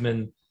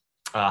Heisman,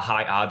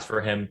 high odds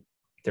for him.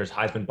 There's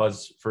Heisman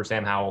buzz for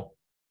Sam Howell.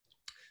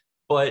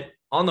 But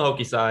on the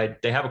Hokie side,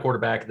 they have a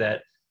quarterback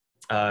that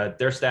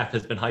their staff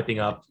has been hyping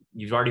up.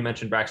 You've already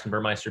mentioned Braxton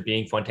Burmeister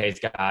being Fuente's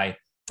guy.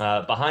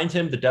 Behind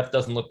him, the depth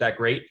doesn't look that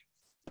great,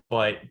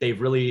 but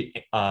they've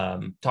really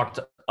talked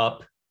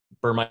up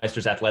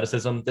Burmeister's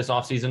athleticism this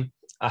offseason.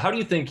 How do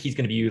you think he's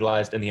going to be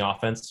utilized in the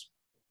offense?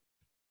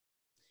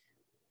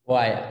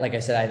 Well, like I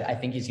said, I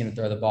think he's going to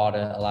throw the ball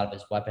to a lot of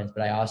his weapons,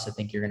 but I also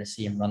think you're going to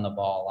see him run the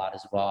ball a lot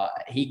as well.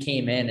 He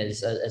came in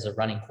as a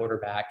running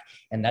quarterback,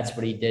 and that's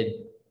what he did.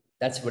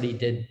 That's what he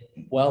did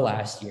well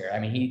last year. I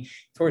mean, he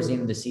towards the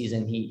end of the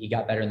season, he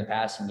got better in the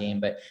passing game,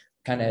 but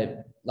kind of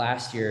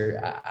last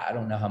year, I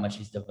don't know how much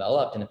he's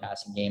developed in the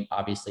passing game.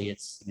 Obviously,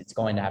 it's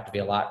going to have to be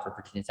a lot for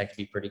Virginia Tech to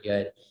be pretty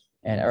good.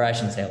 Or I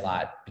shouldn't say a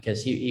lot,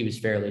 because he was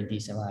fairly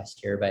decent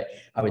last year, but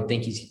I would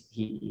think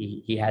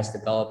he has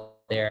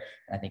developed there,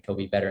 and I think he'll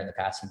be better in the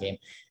passing game.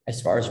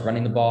 As far as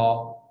running the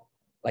ball,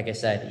 like I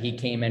said, he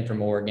came in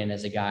from Oregon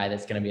as a guy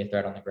that's going to be a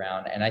threat on the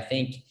ground. And I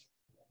think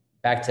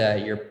back to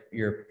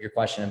your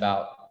question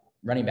about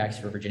running backs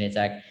for Virginia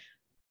Tech,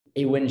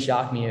 it wouldn't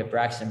shock me if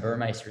Braxton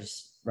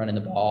Burmeister's running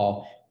the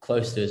ball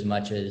close to as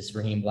much as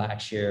Raheem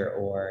Blackshear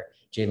or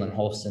Jalen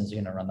Holston's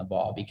going to run the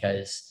ball,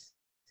 because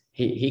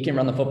he can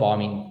run the football. I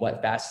mean,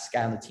 fastest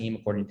guy on the team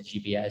according to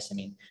GPS. I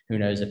mean, who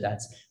knows if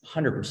that's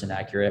 100%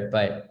 accurate,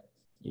 but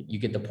you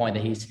get the point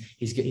that he's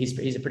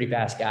a pretty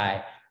fast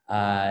guy.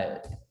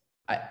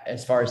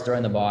 As far as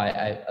throwing the ball,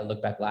 I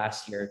look back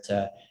last year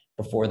to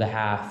before the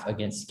half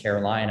against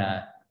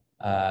Carolina.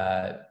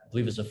 I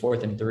believe it was a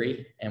 4th and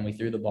 3, and we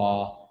threw the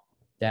ball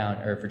down,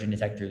 or Virginia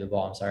Tech threw the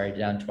ball, I'm sorry,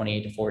 down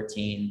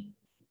 28-14,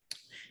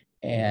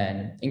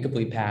 and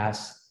incomplete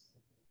pass.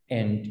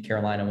 And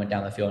Carolina went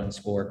down the field and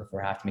scored before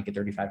half to make it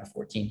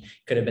 35-14.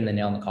 Could have been the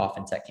nail in the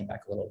coffin. Tech came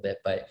back a little bit,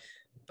 but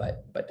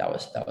that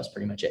was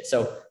pretty much it.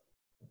 So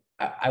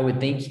I would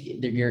think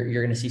that you're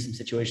going to see some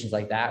situations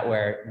like that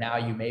where now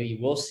you maybe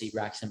will see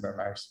Braxton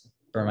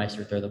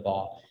Burmeister throw the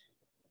ball.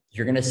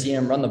 You're going to see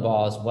him run the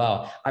ball as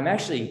well. I'm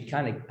actually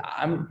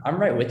I'm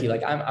right with you.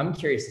 Like I'm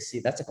curious to see.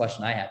 That's a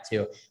question I have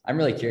too. I'm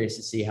really curious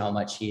to see how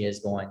much he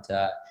is going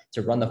to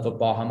run the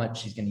football, how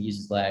much he's going to use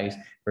his legs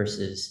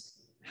versus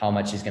how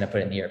much he's going to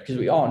put in the air, because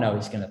we all know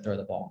he's going to throw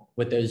the ball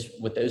with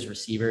those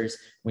receivers.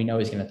 We know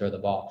he's going to throw the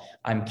ball.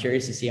 I'm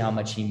curious to see how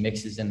much he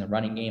mixes in the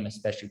running game,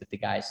 especially with the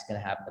guys he's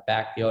going to have in the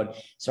backfield.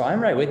 So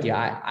I'm right with you.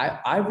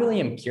 I really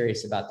am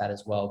curious about that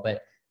as well,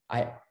 but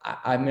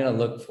I'm going to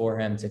look for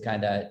him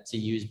to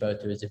use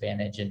both to his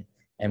advantage,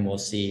 and we'll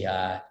see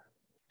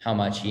how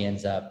much he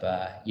ends up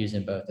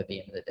using both at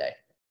the end of the day.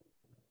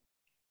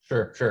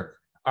 Sure.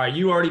 All right,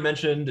 you already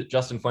mentioned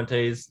Justin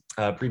Fuente's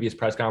previous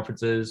press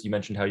conferences. You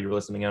mentioned how you were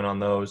listening in on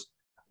those.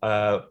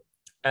 At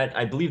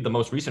I believe the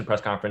most recent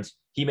press conference,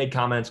 he made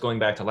comments going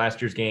back to last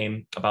year's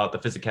game about the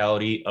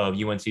physicality of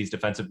UNC's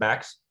defensive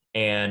backs,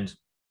 and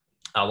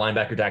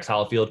linebacker Dax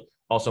Hollifield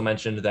also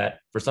mentioned that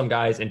for some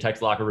guys in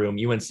Tech's locker room,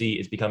 UNC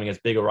is becoming as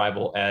big a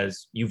rival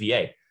as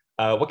UVA.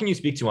 What can you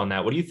speak to on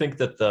that? What do you think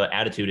that the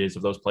attitude is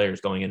of those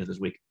players going into this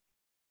week?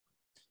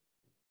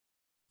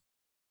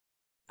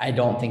 I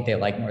don't think they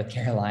like North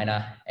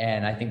Carolina,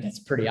 and I think that's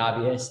pretty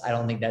obvious. I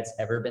don't think that's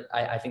ever been,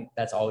 I think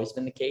that's always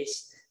been the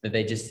case, that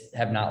they just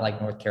have not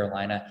liked North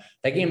Carolina.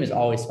 That game is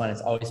always fun. It's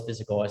always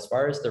physical. As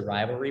far as the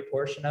rivalry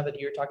portion of it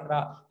you're talking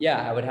about,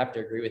 yeah, I would have to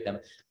agree with them.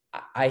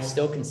 I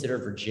still consider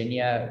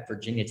Virginia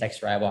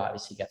Tech's rival.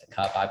 Obviously, you got the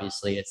Cup.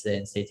 Obviously, it's the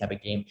in-state type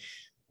of game.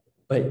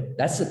 But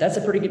that's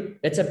a pretty good,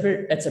 it's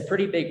a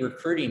pretty big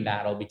recruiting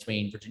battle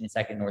between Virginia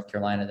Tech and North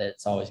Carolina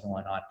that's always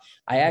going on.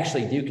 I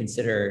actually do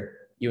consider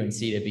UNC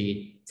to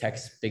be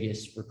Tech's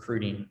biggest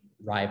recruiting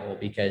rival,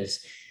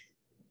 because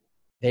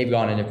they've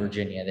gone into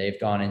Virginia. They've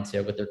gone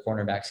into, with their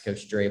cornerbacks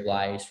coach, Dre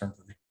Bly, who's from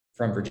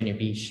Virginia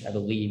Beach, I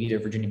believe, either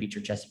Virginia Beach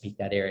or Chesapeake,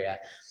 that area.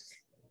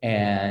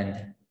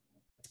 And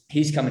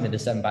he's coming to the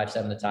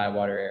 757, the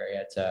Tidewater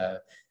area, to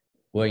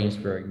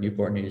Williamsburg,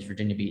 Newport News,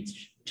 Virginia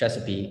Beach,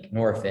 Chesapeake,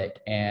 Norfolk,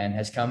 and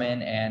has come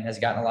in and has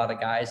gotten a lot of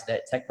guys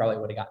that Tech probably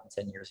would have gotten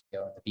 10 years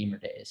ago in the Beamer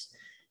days.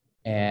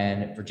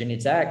 And Virginia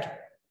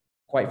Tech,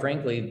 quite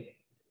frankly,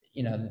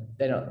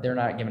 they're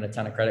not given a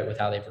ton of credit with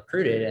how they've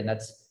recruited, and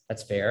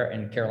that's fair.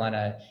 And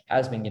Carolina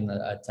has been given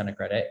a ton of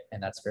credit,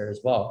 and that's fair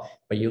as well.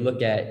 But you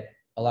look at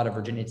a lot of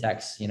Virginia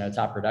Tech's,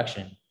 top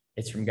production,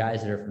 it's from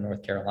guys that are from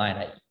North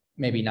Carolina.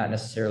 Maybe not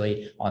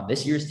necessarily on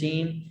this year's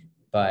team,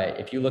 but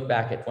if you look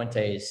back at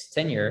Fuente's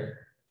tenure,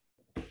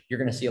 you're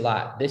going to see a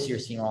lot. This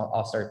year's team,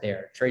 I'll start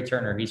there. Trey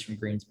Turner, he's from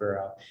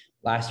Greensboro.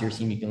 Last year's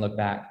team, you can look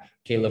back.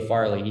 Caleb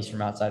Farley, he's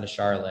from outside of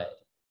Charlotte.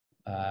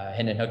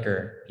 Hendon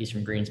Hooker, he's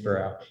from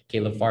Greensboro.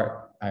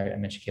 I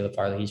mentioned Caleb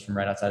Farley, he's from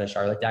right outside of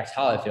Charlotte. Dax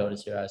Hollifield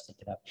is who I was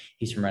thinking of.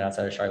 He's from right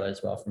outside of Charlotte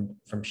as well,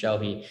 from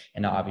Shelby.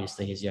 And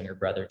obviously his younger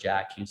brother,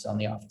 Jack, who's on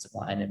the offensive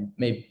line and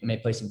may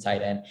play some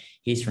tight end.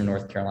 He's from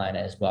North Carolina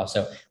as well.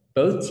 So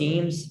both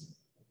teams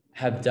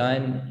have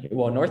done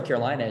well. North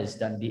Carolina has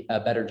done a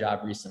better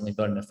job recently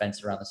building a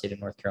fence around the state of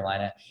North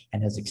Carolina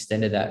and has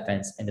extended that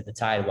fence into the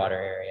Tidewater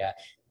area.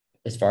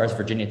 As far as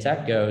Virginia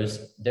Tech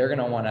goes, they're going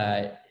to want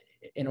to,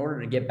 in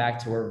order to get back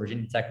to where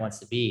Virginia Tech wants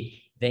to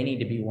be, they need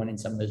to be winning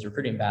some of those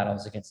recruiting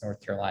battles against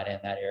North Carolina in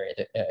that area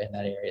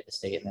of the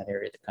state, in that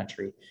area of the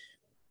country.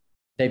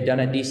 They've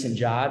done a decent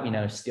job,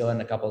 stealing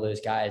a couple of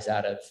those guys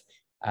out of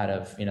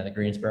the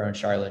Greensboro and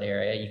Charlotte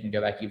area. You can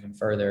go back even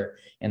further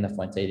in the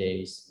Fuente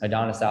days.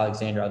 Adonis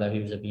Alexander, although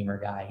he was a Beamer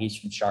guy, he's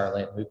from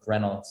Charlotte. Luke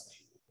Reynolds,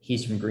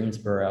 he's from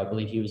Greensboro. I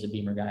believe he was a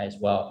Beamer guy as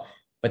well.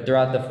 But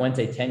throughout the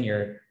Fuente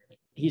tenure,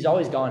 he's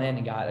always gone in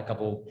and got a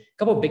couple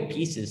big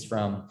pieces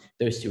from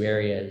those two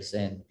areas.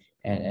 And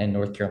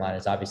North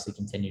Carolina's obviously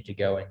continued to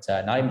go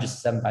into not even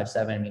just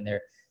 757. I mean,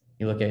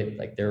 you look at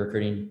like they're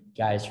recruiting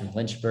guys from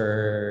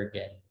Lynchburg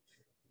and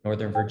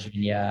Northern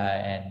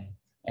Virginia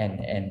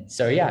and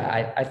so,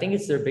 yeah, I think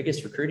it's their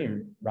biggest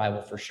recruiting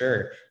rival for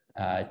sure,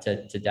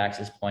 to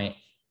Dax's point.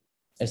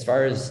 As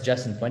far as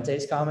Justin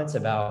Fuente's comments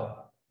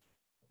about,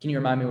 can you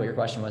remind me what your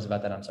question was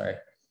about that? I'm sorry.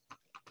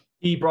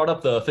 He brought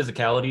up the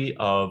physicality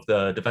of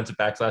the defensive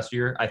backs last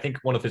year. I think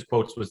one of his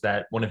quotes was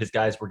that one of his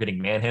guys were getting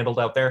manhandled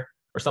out there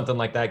or something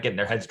like that, getting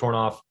their heads torn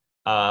off.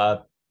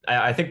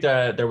 I think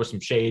that there was some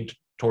shade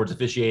towards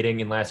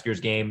officiating in last year's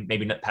game,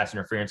 maybe not pass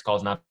interference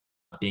calls not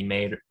being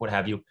made, what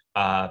have you.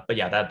 But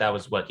yeah, that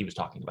was what he was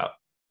talking about.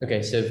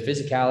 Okay, so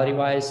physicality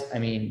wise, I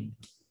mean,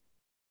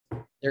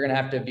 they're going to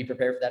have to be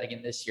prepared for that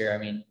again this year. I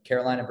mean,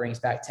 Carolina brings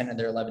back 10 of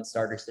their 11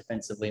 starters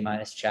defensively,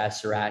 minus Chaz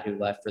Surratt, who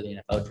left for the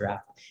NFL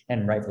draft,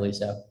 and rightfully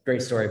so.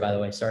 Great story, by the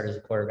way. Started as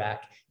a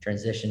quarterback,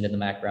 transitioned in the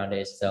Mac Brown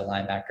days to a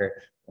linebacker,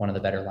 one of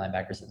the better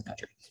linebackers in the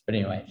country. But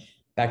anyway,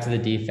 back to the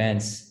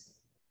defense.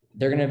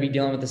 They're going to be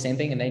dealing with the same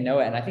thing, and they know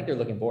it, and I think they're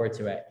looking forward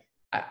to it.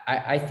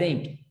 I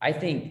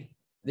think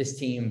this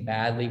team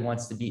badly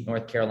wants to beat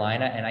North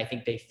Carolina, and I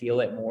think they feel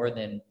it more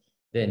than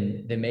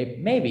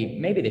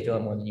maybe they feel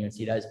it more than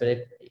UNC does.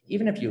 But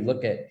even if you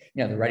look at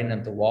the writing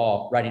on the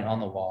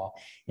wall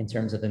in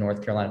terms of the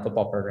North Carolina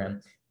football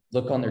program,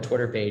 look on their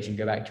Twitter page and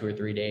go back 2 or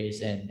 3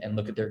 days and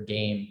look at their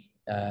game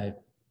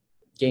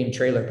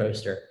trailer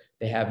poster.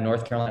 They have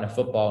North Carolina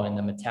football in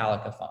the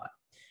Metallica font.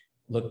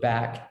 Look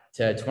back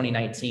to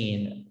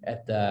 2019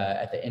 at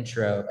the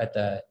intro at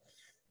the.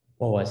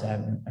 What was that?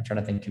 I'm trying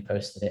to think who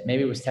posted it.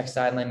 Maybe it was Text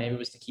Island. Maybe it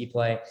was the Key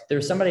Play. There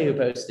was somebody who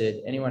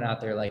posted. Anyone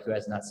out there who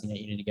has not seen it,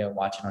 you need to go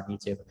watch it on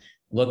YouTube.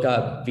 Look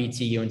up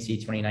VT UNC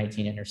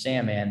 2019 Enter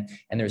Sandman,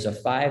 and there's a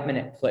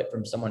 5-minute clip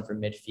from someone from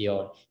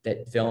midfield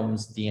that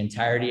films the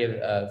entirety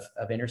of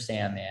Enter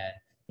Sandman,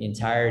 the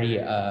entirety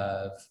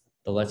of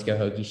the Let's Go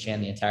Hokies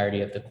chant, the entirety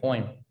of the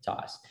coin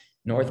toss.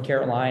 North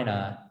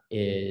Carolina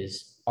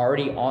is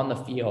already on the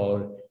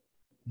field,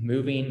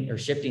 moving or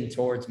shifting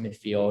towards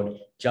midfield,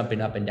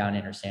 jumping up and down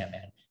Enter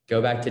Sandman.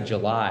 Go back to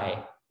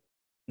July,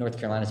 North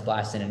Carolina's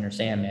blasting Enter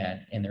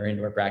Sandman in their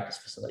indoor practice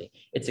facility.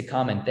 It's a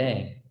common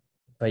thing.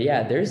 But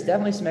yeah, there's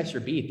definitely some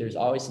extra beef. There's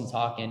always some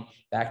talking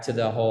back to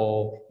the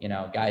whole,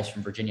 guys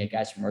from Virginia,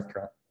 guys from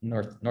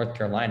North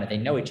Carolina, they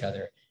know each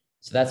other.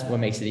 So that's what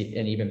makes it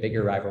an even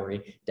bigger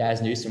rivalry.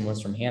 Daz Newsome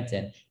was from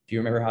Hampton. If you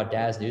remember how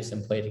Daz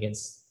Newsome played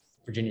against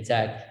Virginia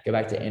Tech, go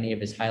back to any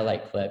of his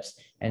highlight clips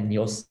and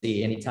you'll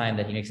see anytime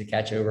that he makes a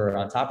catch over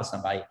on top of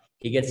somebody,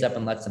 he gets up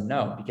and lets them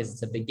know because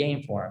it's a big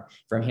game for him.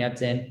 From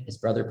Hampton, his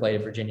brother played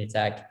at Virginia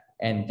Tech.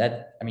 And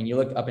you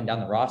look up and down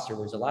the roster,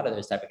 there's a lot of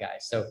those type of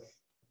guys. So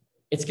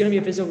it's going to be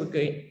a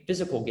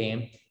physical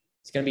game.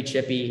 It's going to be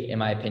chippy, in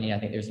my opinion. I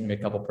think there's going to be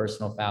a couple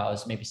personal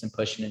fouls, maybe some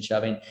pushing and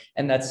shoving.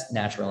 And that's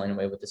natural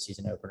anyway with the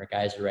season opener.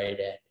 Guys are ready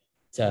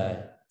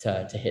to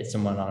hit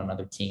someone on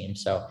another team.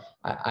 So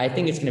I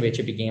think it's going to be a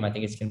chippy game. I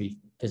think it's going to be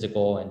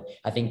physical. And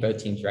I think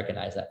both teams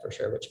recognize that for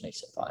sure, which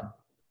makes it fun.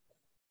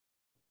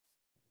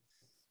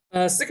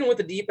 Sticking with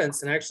the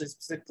defense and actually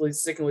specifically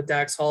sticking with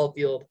Dax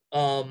Hollifield,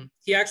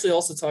 he actually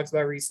also talked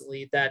about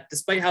recently that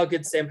despite how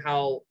good Sam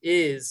Howell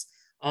is,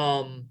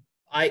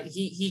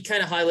 he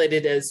kind of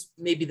highlighted as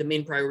maybe the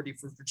main priority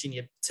for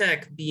Virginia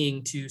Tech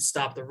being to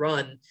stop the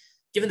run,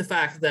 given the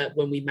fact that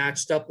when we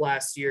matched up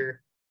last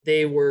year,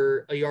 they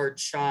were a yard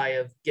shy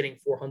of getting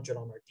 400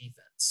 on our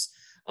defense.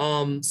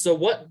 So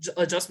what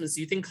adjustments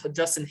do you think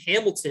Justin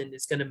Hamilton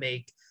is going to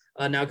make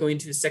now going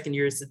into his second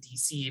year as the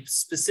DC,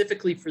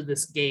 specifically for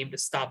this game to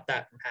stop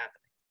that from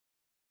happening?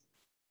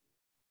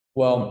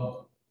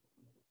 Well,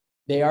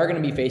 they are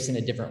going to be facing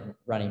a different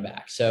running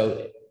back.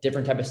 So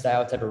different type of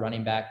style, type of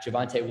running back.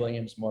 Javonte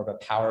Williams, more of a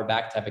power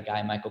back type of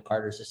guy. Michael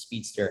Carter's a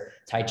speedster.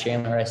 Ty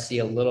Chandler, I see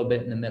a little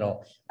bit in the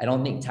middle. I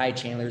don't think Ty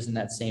Chandler's in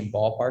that same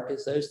ballpark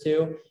as those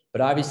two,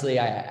 but obviously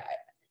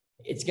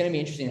it's going to be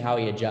interesting how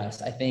he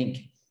adjusts. I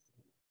think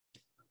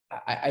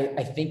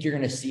you're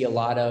going to see a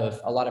lot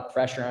of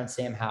pressure on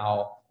Sam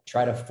Howell,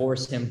 try to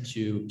force him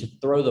to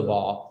throw the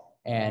ball.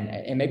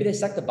 And maybe they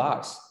suck the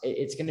box.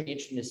 It's going to be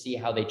interesting to see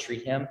how they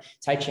treat him.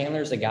 Ty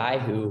Chandler is a guy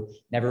who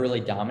never really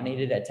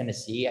dominated at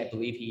Tennessee. I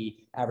believe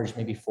he averaged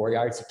maybe 4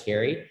 yards to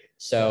carry.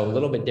 So a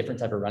little bit different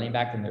type of running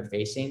back than they're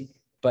facing.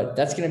 But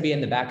that's going to be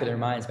in the back of their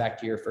minds, back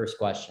to your first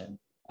question,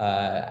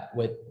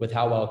 with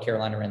how well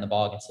Carolina ran the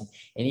ball against them.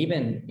 And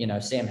even,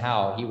 Sam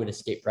Howell, he would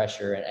escape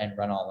pressure and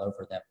run all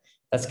over them.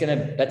 That's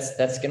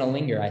gonna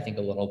linger, I think,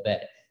 a little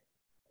bit.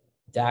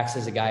 Dax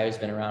is a guy who's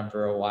been around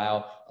for a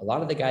while. A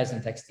lot of the guys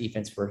in Tech's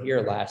defense were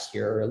here last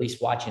year, or at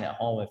least watching at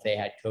home if they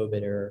had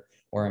COVID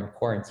or in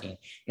quarantine. And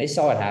they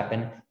saw it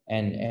happen,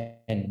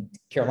 and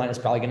Carolina's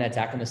probably going to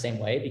attack them the same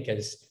way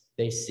because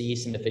they see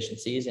some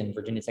deficiencies in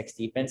Virginia Tech's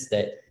defense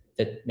that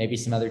maybe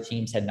some other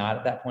teams had not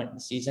at that point in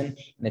the season, and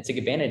they took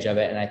advantage of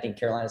it. And I think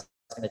Carolina's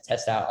going to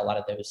test out a lot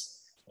of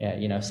those,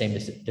 same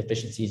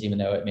deficiencies, even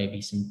though it may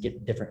be some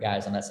different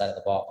guys on that side of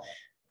the ball.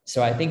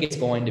 So I think it's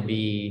going to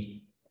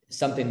be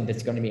something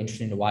that's going to be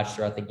interesting to watch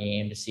throughout the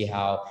game, to see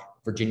how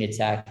Virginia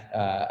Tech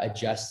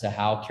adjusts to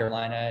how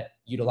Carolina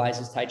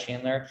utilizes Ty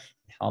Chandler,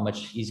 how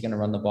much he's going to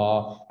run the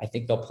ball. I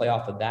think they'll play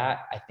off of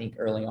that. I think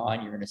early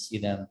on, you're going to see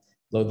them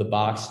load the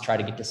box, try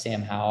to get to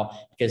Sam Howell,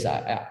 because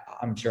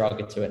I'm sure I'll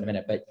get to it in a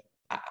minute, but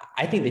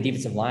I think the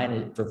defensive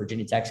line for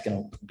Virginia Tech is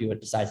going to be what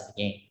decides the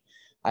game.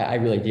 I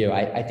really do.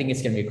 I think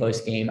it's going to be a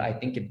close game. I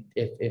think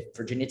if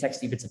Virginia Tech's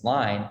defensive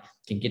line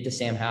can get to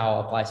Sam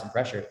Howell, apply some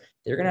pressure,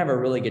 they're going to have a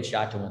really good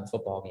shot to win the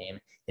football game.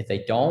 If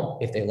they don't,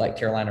 if they let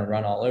Carolina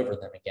run all over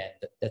them again,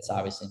 that's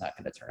obviously not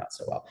going to turn out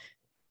so well.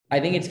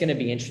 I think it's going to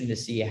be interesting to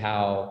see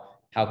how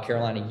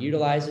Carolina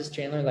utilizes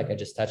Chandler, like I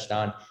just touched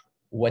on,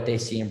 what they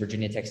see in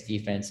Virginia Tech's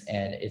defense,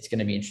 and it's going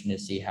to be interesting to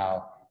see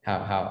how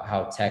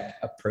Tech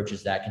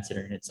approaches that,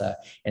 considering it's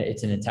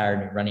an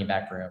entire new running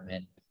back room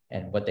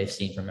and what they've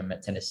seen from him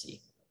at Tennessee.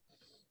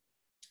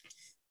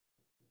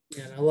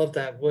 Yeah, I love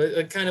that.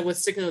 Kind of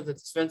sticking with the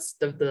defense,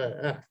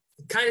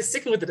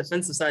 sticking with the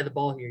defensive side of the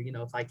ball here.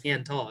 If I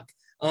can talk,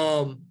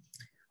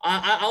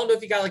 I don't know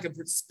if you got like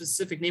a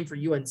specific name for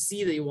UNC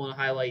that you want to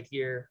highlight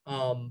here,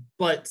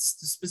 but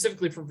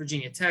specifically for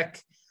Virginia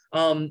Tech,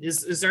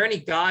 is there any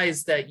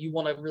guys that you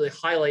want to really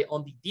highlight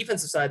on the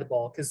defensive side of the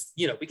ball? Because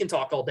we can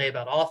talk all day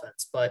about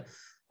offense, but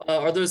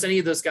are those any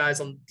of those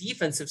guys on the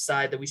defensive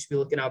side that we should be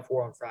looking out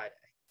for on Friday?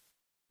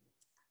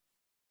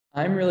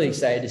 I'm really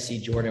excited to see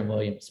Jordan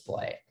Williams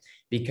play,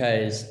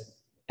 because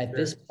at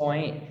this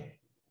point,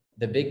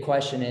 the big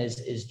question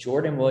is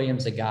Jordan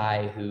Williams a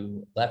guy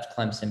who left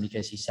Clemson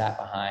because he sat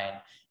behind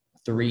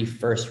 3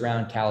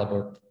 first-round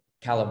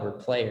caliber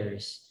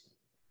players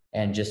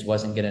and just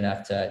wasn't good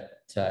enough to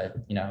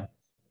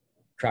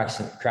crack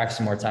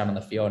some more time on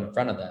the field in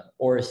front of them?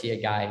 Or is he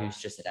a guy who's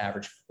just an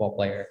average football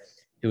player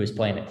who is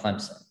playing at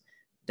Clemson?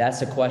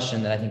 That's a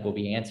question that I think will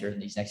be answered in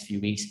these next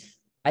few weeks.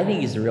 I think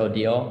he's the real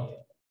deal.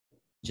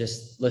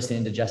 Just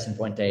listening to Justin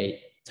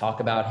Fuente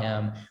talk about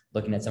him,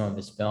 looking at some of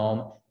his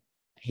film,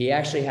 he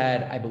actually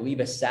had, I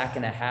believe, a sack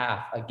and a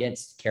half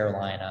against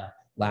Carolina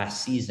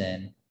last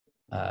season.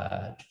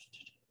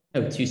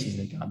 2 seasons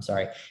ago, I'm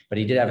sorry. But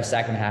he did have a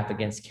sack and a half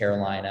against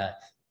Carolina,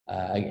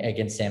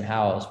 against Sam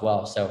Howell as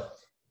well. So,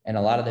 and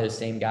a lot of those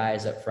same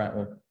guys up front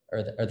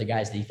are the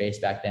guys that he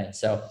faced back then.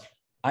 So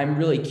I'm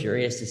really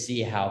curious to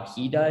see how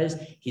he does.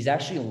 He's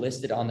actually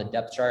listed on the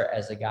depth chart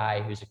as a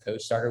guy who's a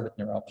co-starter with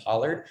Norrell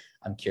Pollard.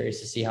 I'm curious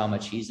to see how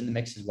much he's in the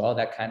mix as well.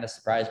 That kind of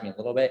surprised me a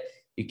little bit.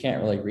 You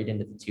can't really read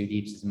into the 2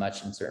 deeps as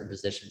much in certain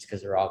positions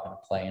because they're all going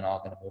to play and all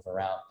going to move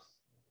around.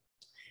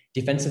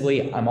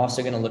 Defensively, I'm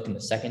also going to look in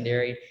the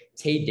secondary.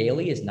 Tay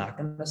Daly is not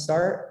going to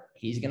start.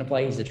 He's going to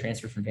play. He's a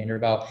transfer from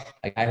Vanderbilt,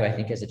 a guy who I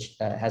think has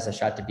a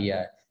shot to be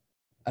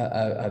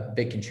a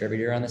big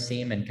contributor on the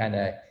team and kind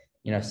of,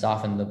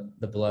 soften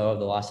the blow of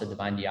the loss of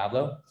Divine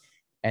Diablo.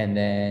 And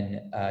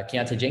then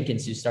Keontae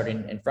Jenkins, who's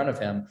starting in front of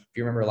him. If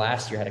you remember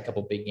last year, had a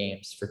couple big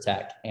games for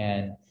Tech.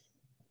 And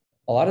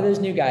a lot of those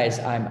new guys,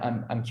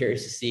 I'm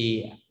curious to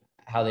see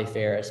how they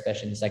fare,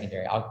 especially in the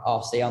secondary.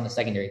 I'll stay on the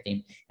secondary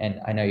theme. And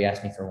I know you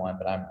asked me for one,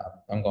 but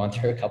I'm going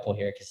through a couple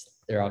here because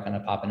they're all kind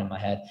of popping in my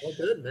head. Well,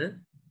 good,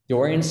 man.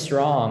 Dorian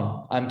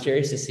Strong, I'm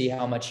curious to see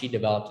how much he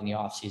developed in the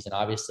offseason.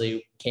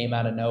 Obviously, came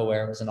out of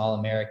nowhere, was an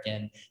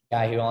All-American,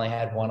 guy who only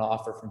had one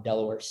offer from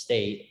Delaware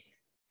State,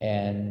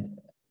 and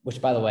which,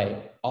 by the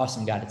way,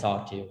 awesome guy to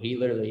talk to. He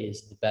literally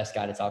is the best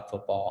guy to talk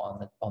football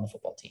on the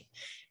football team.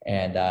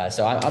 And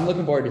so I'm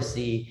looking forward to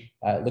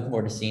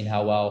seeing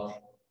how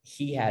well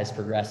he has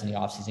progressed in the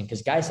offseason,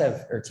 because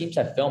teams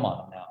have film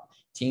on him now.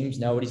 Teams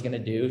know what he's going to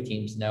do.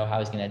 Teams know how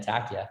he's going to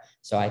attack you.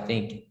 So I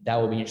think that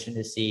will be interesting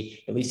to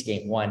see, at least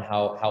game 1,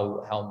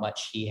 how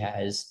much he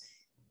has,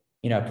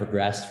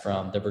 progressed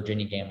from the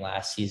Virginia game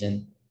last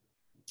season.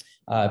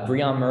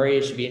 Breon Murray,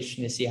 it should be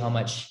interesting to see how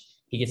much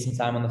he gets some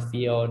time on the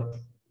field.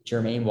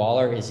 Jermaine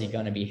Waller, is he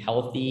going to be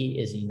healthy?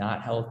 Is he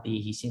not healthy?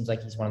 He seems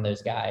like he's one of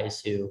those guys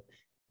who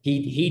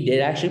he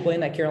did actually play in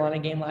that Carolina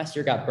game last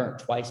year, got burnt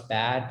twice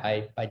bad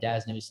by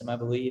Daz Newsome, I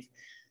believe.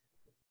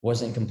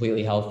 Wasn't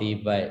completely healthy,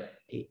 but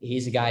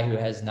he's a guy who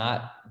has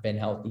not been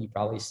healthy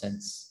probably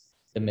since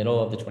the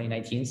middle of the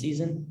 2019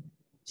 season.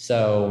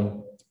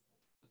 So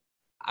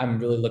I'm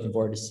really looking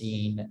forward to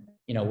seeing,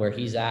 where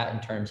he's at in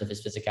terms of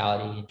his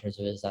physicality, in terms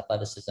of his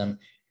athleticism,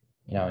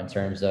 in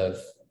terms of,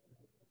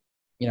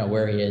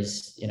 where he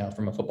is,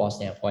 from a football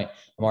standpoint.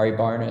 Amari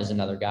Barno is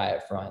another guy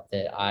up front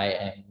that I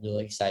am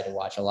really excited to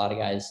watch. A lot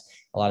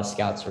of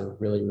scouts are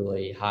really,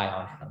 really high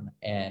on him.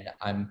 And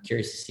I'm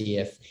curious to see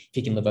if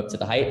he can live up to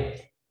the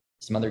hype.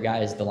 Some other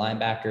guys, the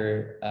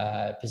linebacker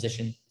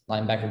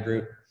linebacker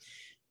group.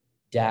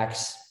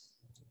 Dax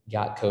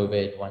got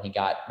COVID when he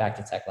got back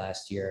to Tech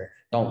last year.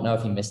 Don't know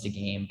if he missed a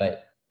game,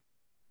 but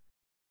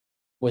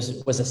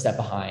was a step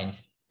behind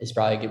is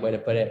probably a good way to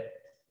put it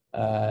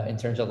in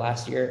terms of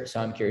last year.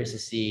 So I'm curious to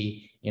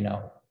see,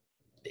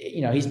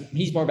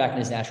 he's more back in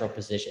his natural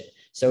position.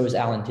 So is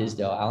Alan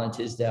Tisdale. Alan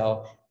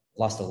Tisdale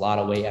lost a lot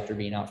of weight after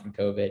being out from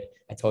COVID.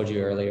 I told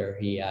you earlier,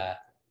 he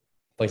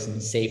played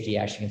some safety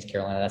actually against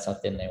Carolina. That's how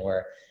thin they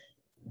were.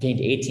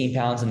 Gained 18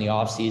 pounds in the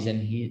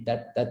offseason.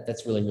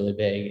 That's really, really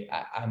big.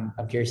 I'm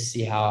curious to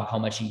see how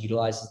much he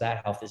utilizes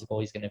that, how physical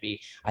he's going to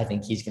be. I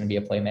think he's going to be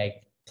a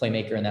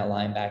playmaker in that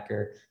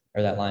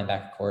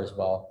linebacker core as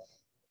well.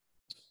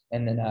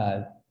 And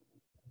then,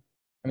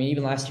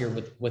 even last year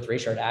with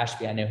Rayshard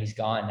Ashby, I know he's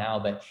gone now,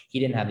 but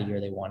he didn't have the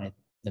year they wanted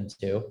them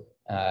to,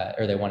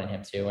 or they wanted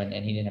him to, and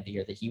he didn't have the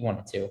year that he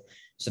wanted to.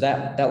 So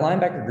that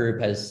linebacker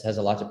group has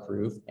a lot to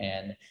prove,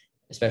 and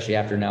especially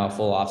after now a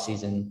full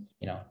offseason,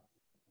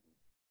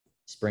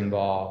 spring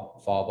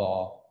ball, fall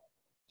ball,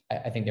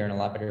 I think they're in a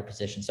lot better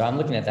position. So I'm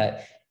looking at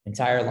that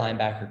entire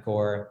linebacker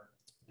core,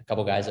 a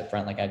couple guys up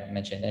front, like I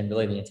mentioned, and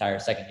really the entire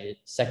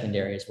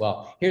secondary as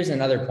well. Here's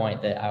another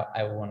point that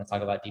I want to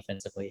talk about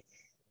defensively.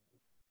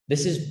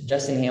 This is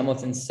Justin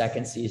Hamilton's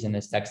second season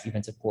as Tech's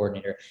defensive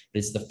coordinator, but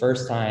it's the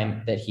first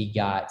time that he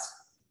got,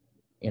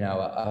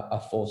 a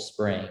full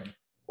spring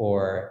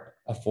or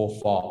a full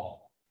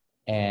fall.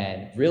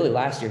 And really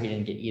last year, he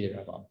didn't get either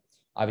of them.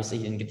 Obviously,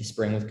 he didn't get the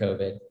spring with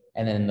COVID.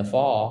 And then in the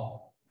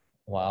fall,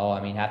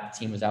 half the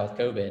team was out with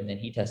COVID, and then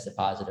he tested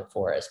positive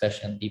for it,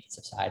 especially on the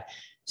defensive side.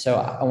 So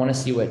I want to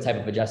see what type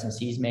of adjustments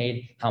he's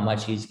made, how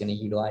much he's going to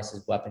utilize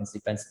his weapons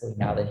defensively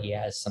now that he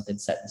has something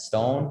set in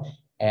stone.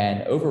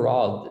 And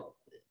overall,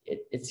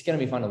 it's going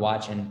to be fun to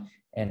watch, and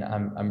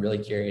I'm really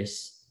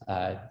curious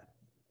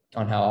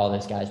on how all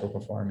those guys will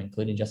perform,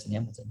 including Justin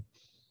Hamilton.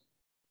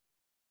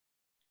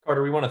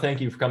 Carter, we want to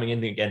thank you for coming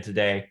in again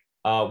today.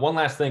 One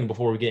last thing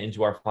before we get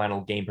into our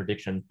final game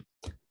prediction.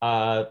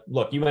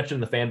 Look, you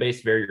mentioned the fan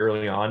base very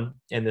early on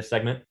in this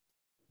segment,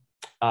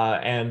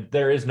 and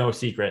there is no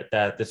secret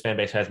that this fan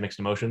base has mixed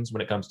emotions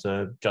when it comes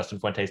to Justin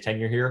Fuente's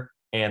tenure here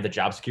and the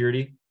job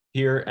security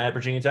here at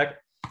Virginia Tech.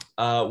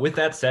 With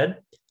that said,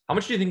 how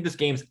much do you think this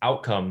game's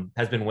outcome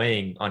has been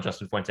weighing on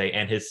Justin Fuente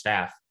and his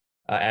staff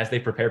as they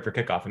prepared for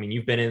kickoff?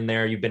 You've been in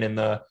there, you've been in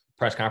the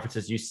press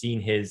conferences, you've seen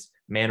his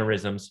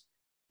mannerisms.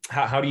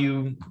 How do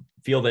you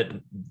feel that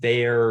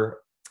their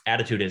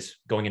attitude is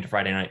going into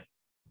Friday night?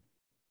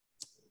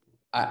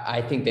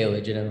 I think they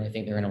legitimately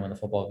think they're going to win the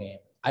football game.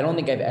 I don't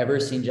think I've ever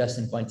seen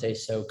Justin Fuente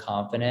so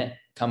confident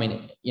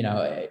coming,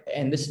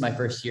 and this is my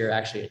first year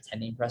actually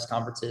attending press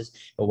conferences,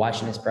 but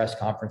watching his press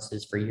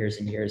conferences for years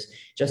and years.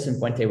 Justin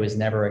Fuente was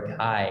never a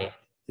guy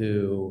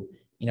who,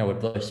 would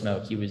blow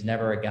smoke. He was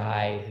never a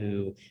guy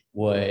who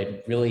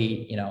would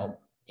really,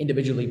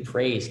 individually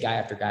praise guy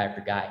after guy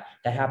after guy.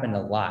 That happened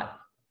a lot.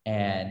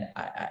 And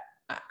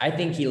I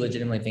think he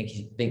legitimately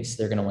thinks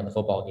they're going to win the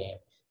football game.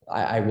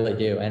 I really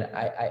do. And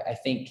I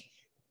think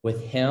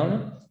with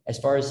him, as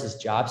far as his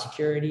job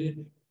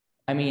security,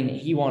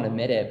 he won't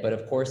admit it, but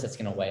of course that's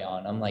going to weigh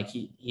on him. Like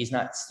he's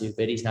not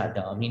stupid. He's not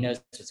dumb. He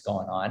knows what's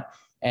going on.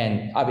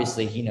 And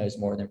obviously he knows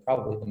more than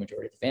probably the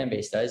majority of the fan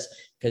base does,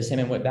 because him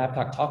and Whit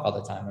Babcock talk all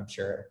the time, I'm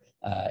sure.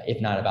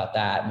 If not about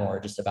that, more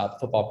just about the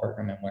football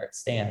program and where it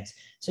stands.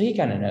 So he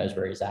kind of knows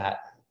where he's at.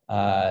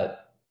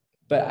 But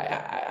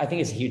I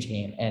think it's a huge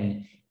game.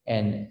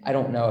 And I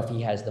don't know if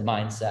he has the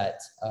mindset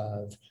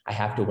of I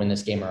have to win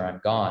this game or I'm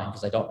gone,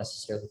 because I don't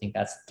necessarily think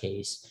that's the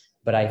case.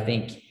 But I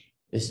think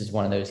this is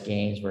one of those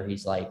games where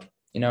he's like,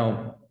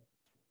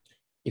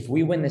 if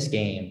we win this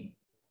game,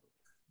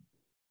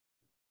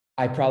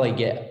 I probably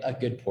get a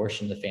good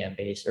portion of the fan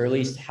base, or at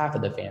least half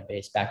of the fan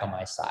base, back on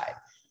my side.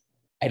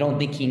 I don't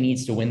think he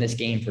needs to win this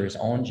game for his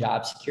own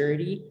job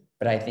security,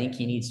 but I think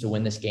he needs to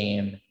win this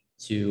game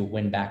to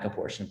win back a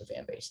portion of the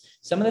fan base.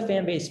 Some of the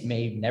fan base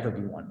may never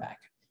be won back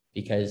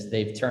because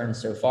they've turned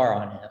so far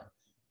on him.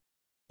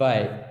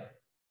 But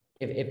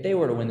if they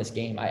were to win this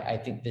game, I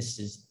think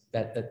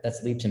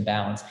that's leaps and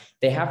bounds.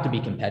 They have to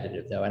be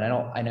competitive though. And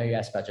I know you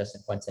asked about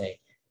Justin Fuente,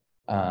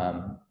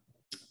 but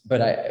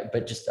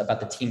just about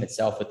the team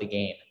itself with the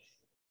game,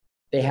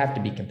 they have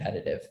to be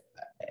competitive.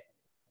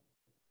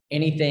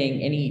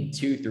 Any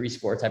 2-3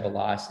 score type of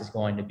loss is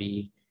going to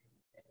be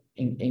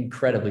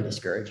incredibly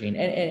discouraging,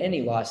 and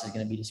any loss is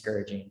going to be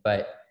discouraging.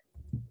 But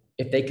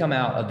if they come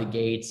out of the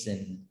gates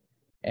and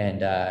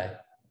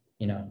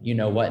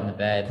what in the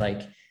bed,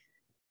 like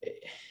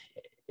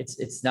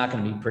it's not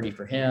going to be pretty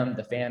for him.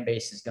 The fan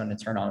base is going to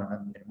turn on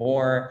him even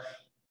more.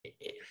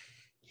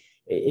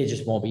 it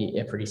just won't be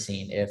a pretty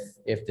scene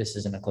if this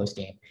isn't a close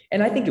game.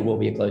 And I think it will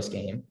be a close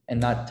game, and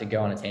not to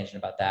go on a tangent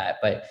about that,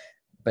 but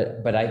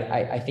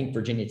I think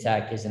Virginia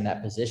Tech is in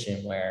that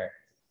position where,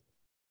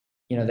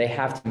 you know, they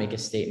have to make a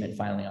statement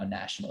finally on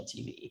national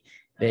TV.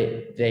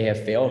 They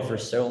have failed for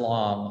so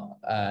long.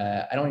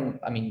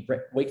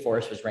 Wake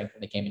Forest was ranked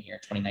when they came in here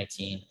in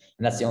 2019,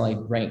 and that's the only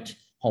ranked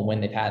home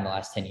win they've had in the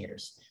last 10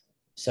 years.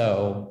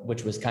 So,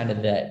 which was kind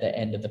of the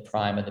end of the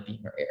prime of the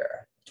Beamer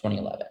era,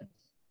 2011.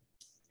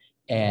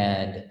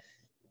 And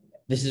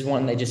this is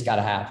one they just got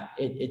to have.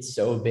 It's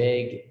so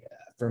big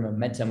for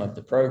momentum of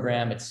the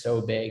program. It's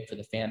so big for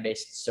the fan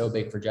base. It's so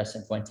big for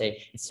Justin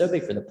Fuente. It's so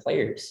big for the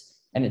players.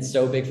 And it's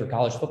so big for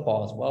college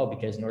football as well,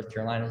 because North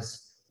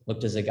Carolina's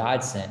looked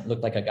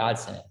like a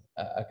godsend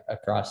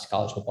across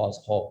college football as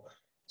a whole.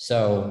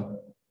 So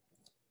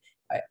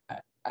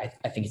I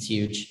think it's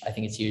huge. I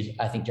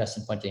think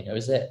Justin Fuente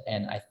knows it.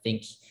 And I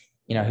think,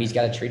 you know, he's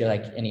got to treat it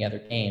like any other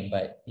game,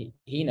 but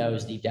he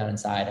knows deep down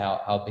inside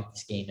how big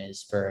this game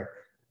is for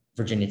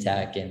Virginia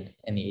Tech and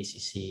the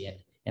ACC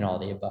and all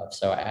the above.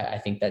 So I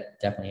think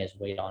that definitely has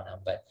weight on him,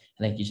 but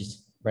I think he's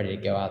just ready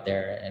to go out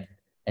there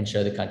and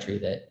show the country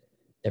that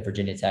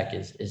Virginia Tech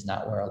is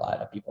not where a lot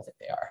of people think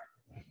they are.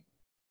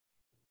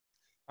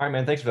 All right,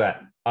 man. Thanks for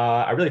that.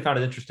 I really found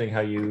it interesting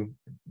how you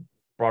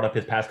brought up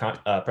his past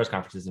press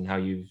conferences and how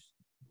you've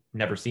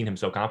never seen him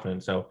so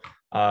confident. So,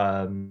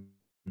 yeah,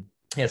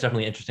 it's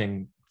definitely an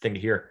interesting thing to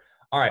hear.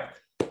 All right,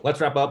 let's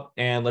wrap up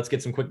and let's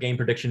get some quick game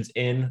predictions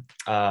in.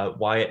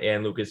 Wyatt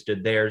and Lucas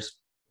did theirs.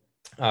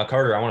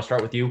 Carter, I want to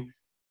start with you.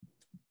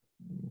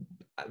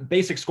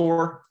 Basic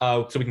score,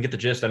 so we can get the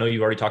gist. I know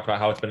you already talked about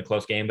how it's been a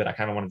close game, but I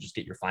kind of want to just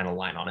get your final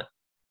line on it.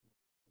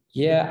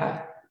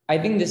 Yeah, I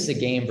think this is a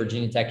game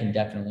Virginia Tech can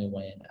definitely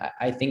win.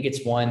 I think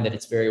it's one that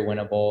it's very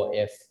winnable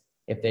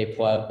if they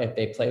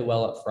play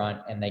well up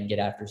front and they get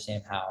after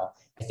Sam Howell.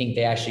 I think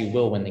they actually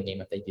will win the game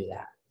if they do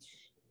that.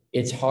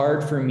 It's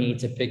hard for me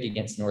to pick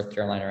against North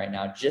Carolina right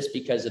now, just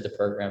because of the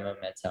program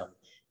momentum,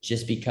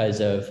 just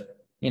because of,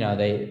 you know,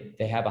 they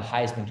have a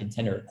Heisman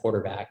contender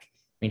quarterback.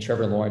 I mean,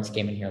 Trevor Lawrence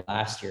came in here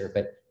last year,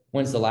 but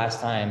when's the last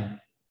time,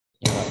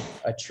 you know,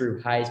 a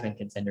true Heisman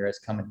contender has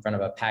come in front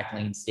of a packed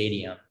Lane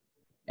Stadium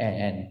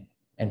and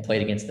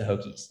played against the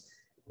Hokies?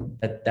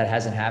 That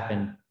hasn't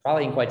happened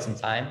probably in quite some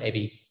time.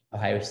 Maybe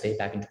Ohio State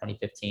back in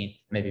 2015,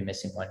 maybe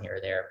missing one here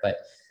or there. But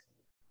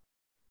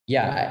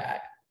yeah,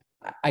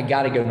 I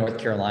got to go North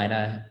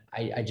Carolina.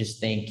 I just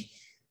think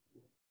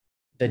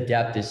the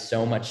depth is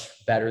so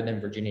much better than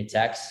Virginia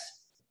Tech's.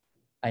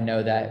 I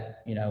know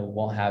that, you know,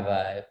 won't have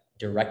a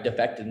direct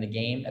effect in the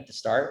game at the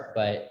start,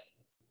 but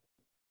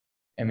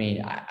I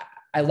mean,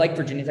 I like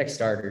Virginia Tech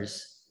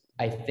starters.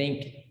 I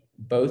think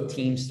both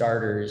team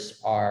starters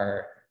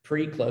are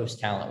pretty close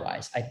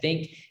talent-wise. I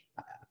think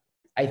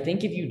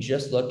if you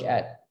just look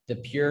at the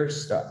pure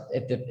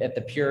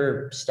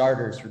pure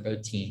starters for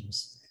both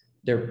teams,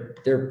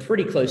 they're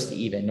pretty close to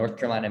even. North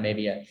Carolina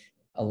maybe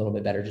a little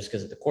bit better just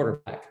because of the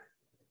quarterback.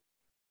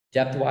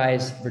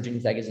 Depth-wise,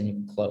 Virginia Tech isn't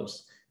even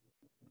close.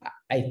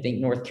 I think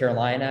North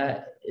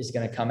Carolina is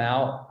going to come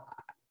out.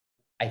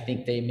 I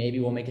think they maybe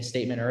will make a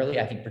statement early.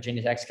 I think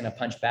Virginia Tech's going to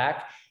punch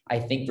back. I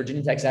think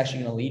Virginia Tech's actually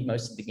going to lead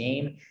most of the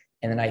game.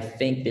 And then I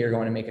think they're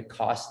going to make a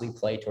costly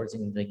play towards the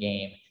end of the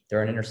game.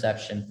 They're an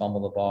interception,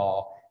 fumble the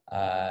ball,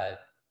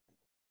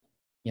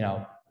 you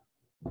know,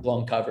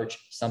 blown coverage,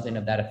 something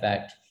of that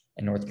effect.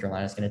 And North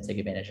Carolina is going to take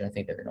advantage. And I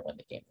think they're going to win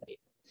the game late.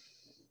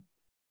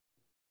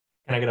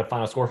 Can I get a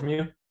final score from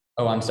you?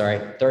 Oh, I'm sorry.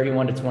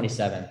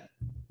 31-27,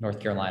 North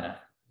Carolina.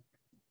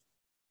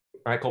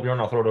 All right, Colbjorn,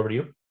 I'll throw it over to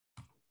you.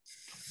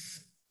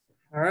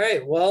 All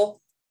right.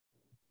 Well,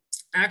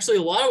 actually,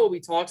 a lot of what we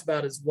talked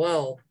about as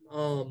well.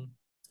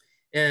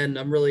 And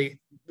I'm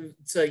really,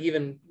 to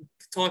even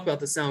talk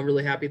about this now, I'm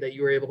really happy that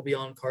you were able to be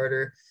on,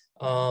 Carter.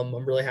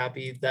 I'm really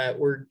happy that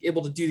we're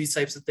able to do these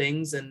types of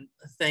things, and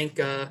thank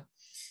the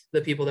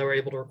people that were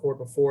able to record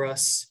before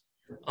us.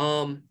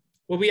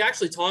 What we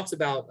actually talked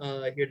about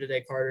here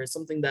today, Carter, is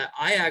something that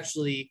I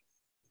actually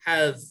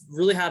have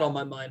really had on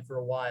my mind for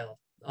a while.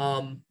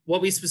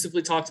 What we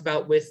specifically talked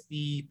about with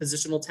the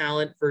positional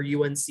talent for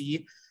UNC,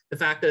 the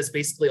fact that it's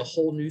basically a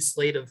whole new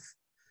slate of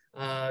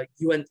UNC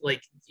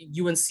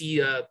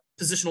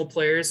positional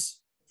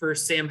players for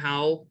Sam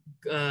Howell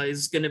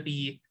is going to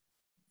be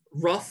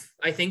rough,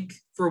 I think,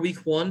 for week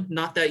one.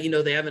 Not that, you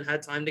know, they haven't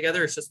had time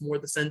together. It's just more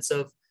the sense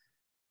of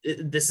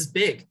this is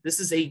big. This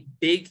is a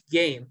big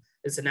game.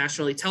 It's a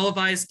nationally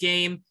televised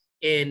game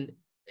in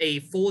a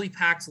fully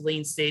packed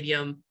Lane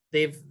Stadium.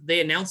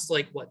 They announced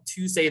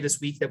Tuesday this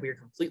week that we are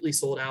completely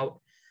sold out.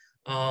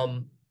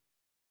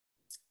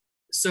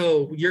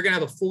 So you're going to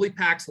have a fully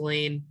packed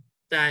Lane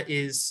that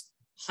is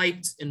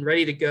hyped and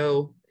ready to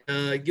go.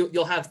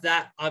 You'll have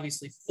that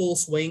obviously full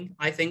swing,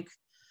 I think,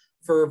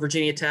 for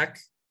Virginia Tech.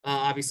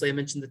 Obviously I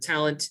mentioned the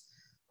talent.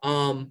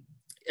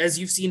 As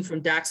you've seen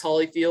from Dax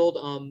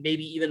Hollifield,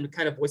 maybe even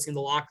kind of voicing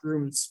the locker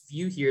room's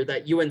view here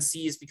that UNC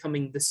is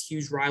becoming this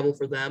huge rival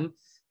for them.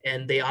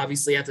 And they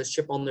obviously have this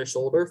chip on their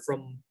shoulder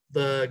from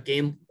the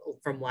game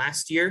from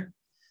last year.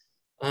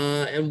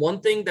 And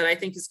one thing that I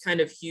think is kind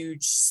of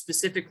huge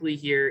specifically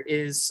here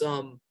is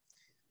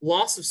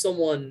loss of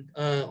someone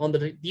on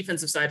the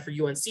defensive side for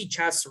UNC,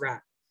 Chaz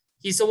Surratt.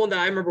 He's someone that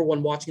I remember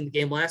when watching the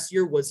game last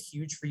year was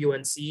huge for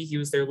UNC. He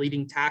was their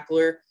leading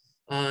tackler,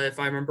 if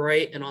I remember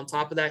right. And on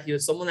top of that, he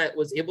was someone that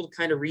was able to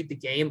kind of read the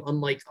game,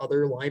 unlike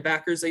other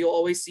linebackers that you'll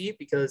always see,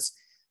 because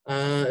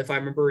if I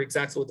remember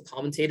exactly what the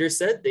commentators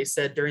said, they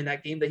said during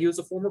that game that he was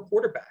a former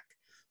quarterback.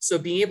 So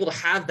being able to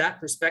have that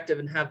perspective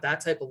and have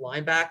that type of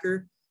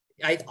linebacker,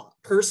 I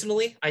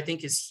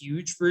think is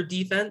huge for a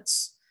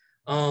defense.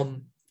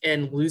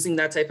 And losing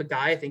that type of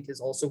guy, I think, is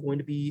also going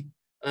to be,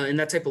 and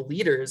that type of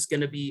leader is going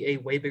to be a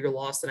way bigger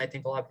loss than I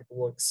think a lot of people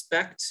will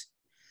expect.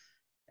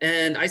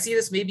 And I see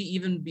this maybe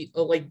even being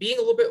a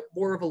little bit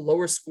more of a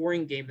lower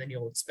scoring game than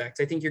you'll expect.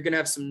 I think you're going to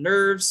have some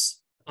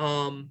nerves.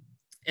 And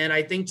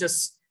I think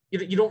just,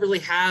 you don't really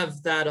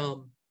have that,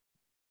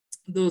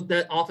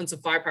 that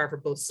offensive firepower for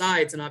both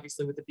sides. And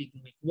obviously with it being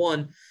week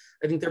 1,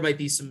 I think there might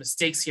be some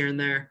mistakes here and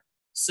there.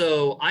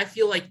 So I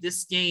feel like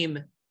this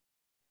game,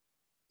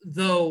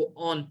 though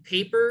on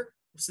paper,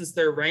 since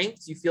they're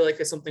ranked, you feel like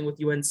it's something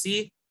with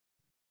UNC.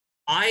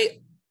 I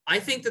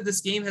think that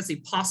this game has a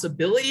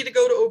possibility to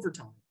go to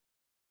overtime.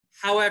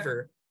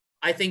 However,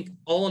 I think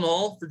all in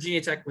all, Virginia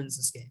Tech wins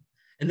this game.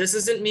 And this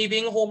isn't me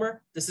being a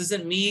homer. This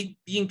isn't me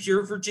being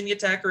pure Virginia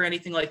Tech or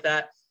anything like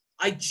that.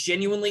 I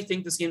genuinely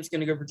think this game's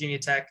going to go Virginia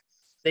Tech.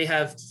 They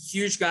have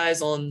huge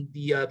guys on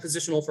the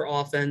positional for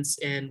offense,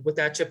 and with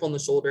that chip on the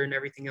shoulder and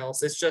everything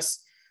else, it's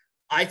just,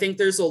 I think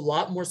there's a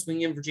lot more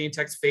swinging in Virginia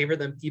Tech's favor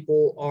than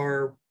people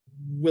are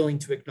willing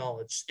to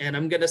acknowledge. And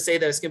I'm going to say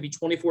that it's going to be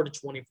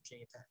 24-20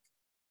 Virginia Tech.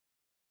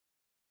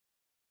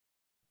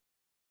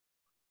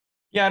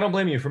 Yeah, I don't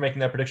blame you for making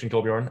that prediction,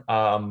 Colbjorn.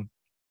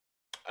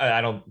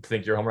 I don't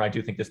think you're a homer. I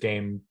do think this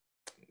game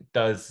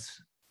does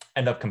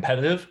end up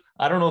competitive.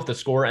 I don't know if the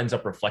score ends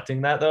up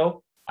reflecting that,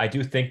 though. I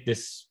do think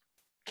this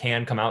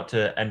can come out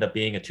to end up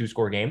being a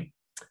 2-score game.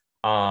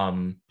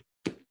 I've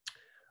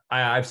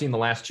seen the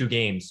last 2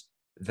 games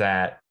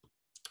that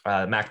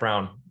Mac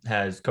Brown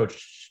has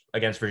coached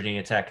against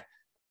Virginia Tech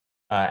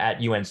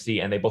at UNC,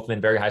 and they both have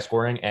been very high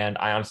scoring. And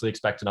I honestly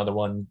expect another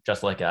one,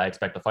 just like I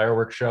expect the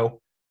fireworks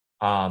show.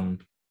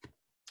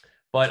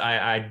 But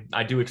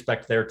I do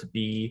expect there to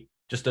be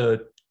just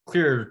a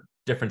clear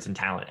difference in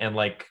talent. And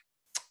like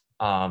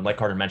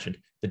Carter mentioned,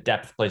 the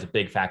depth plays a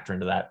big factor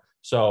into that.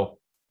 So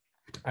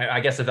I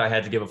guess if I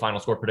had to give a final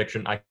score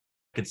prediction, I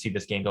could see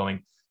this game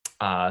going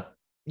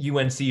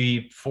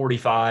UNC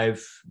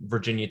 45,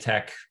 Virginia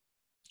Tech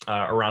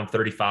around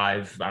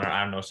 35.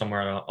 I don't know,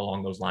 somewhere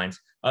along those lines.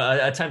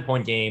 A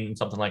 10-point game,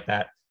 something like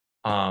that.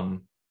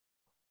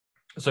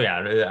 So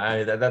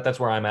yeah, that's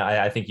where I'm at.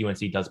 I think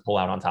UNC does pull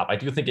out on top. I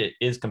do think it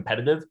is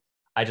competitive.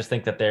 I just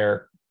think that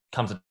there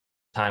comes a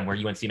time where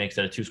UNC makes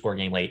it a 2-score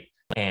game late,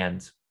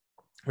 and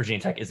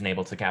Virginia Tech isn't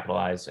able to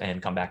capitalize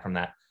and come back from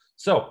that.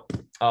 So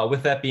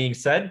with that being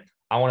said,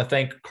 I want to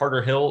thank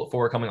Carter Hill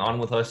for coming on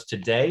with us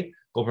today.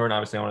 Goldburn,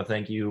 obviously, I want to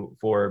thank you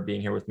for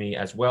being here with me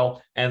as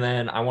well. And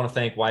then I want to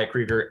thank Wyatt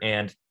Krueger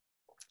and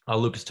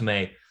Lucas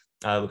Thomae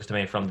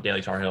from the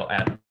Daily Tar Heel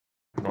at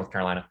North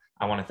Carolina.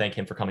 I want to thank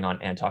him for coming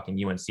on and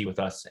talking UNC with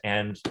us,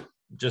 and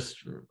just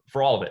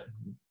for all of it.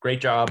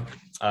 Great job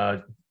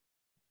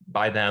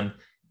by them.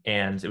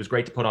 And it was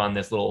great to put on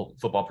this little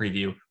football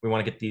preview. We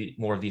want to get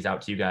more of these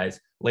out to you guys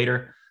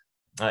later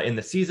in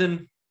the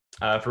season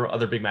for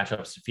other big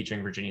matchups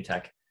featuring Virginia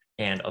Tech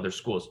and other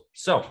schools.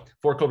 So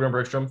for Colbjorn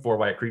Bergstrom, for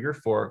Wyatt Krueger,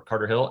 for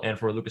Carter Hill, and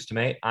for Lucas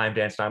Thomae, I'm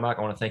Dan Steinbach.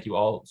 I want to thank you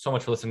all so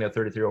much for listening to the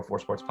 3304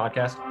 Sports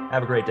Podcast.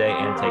 Have a great day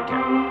and take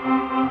care.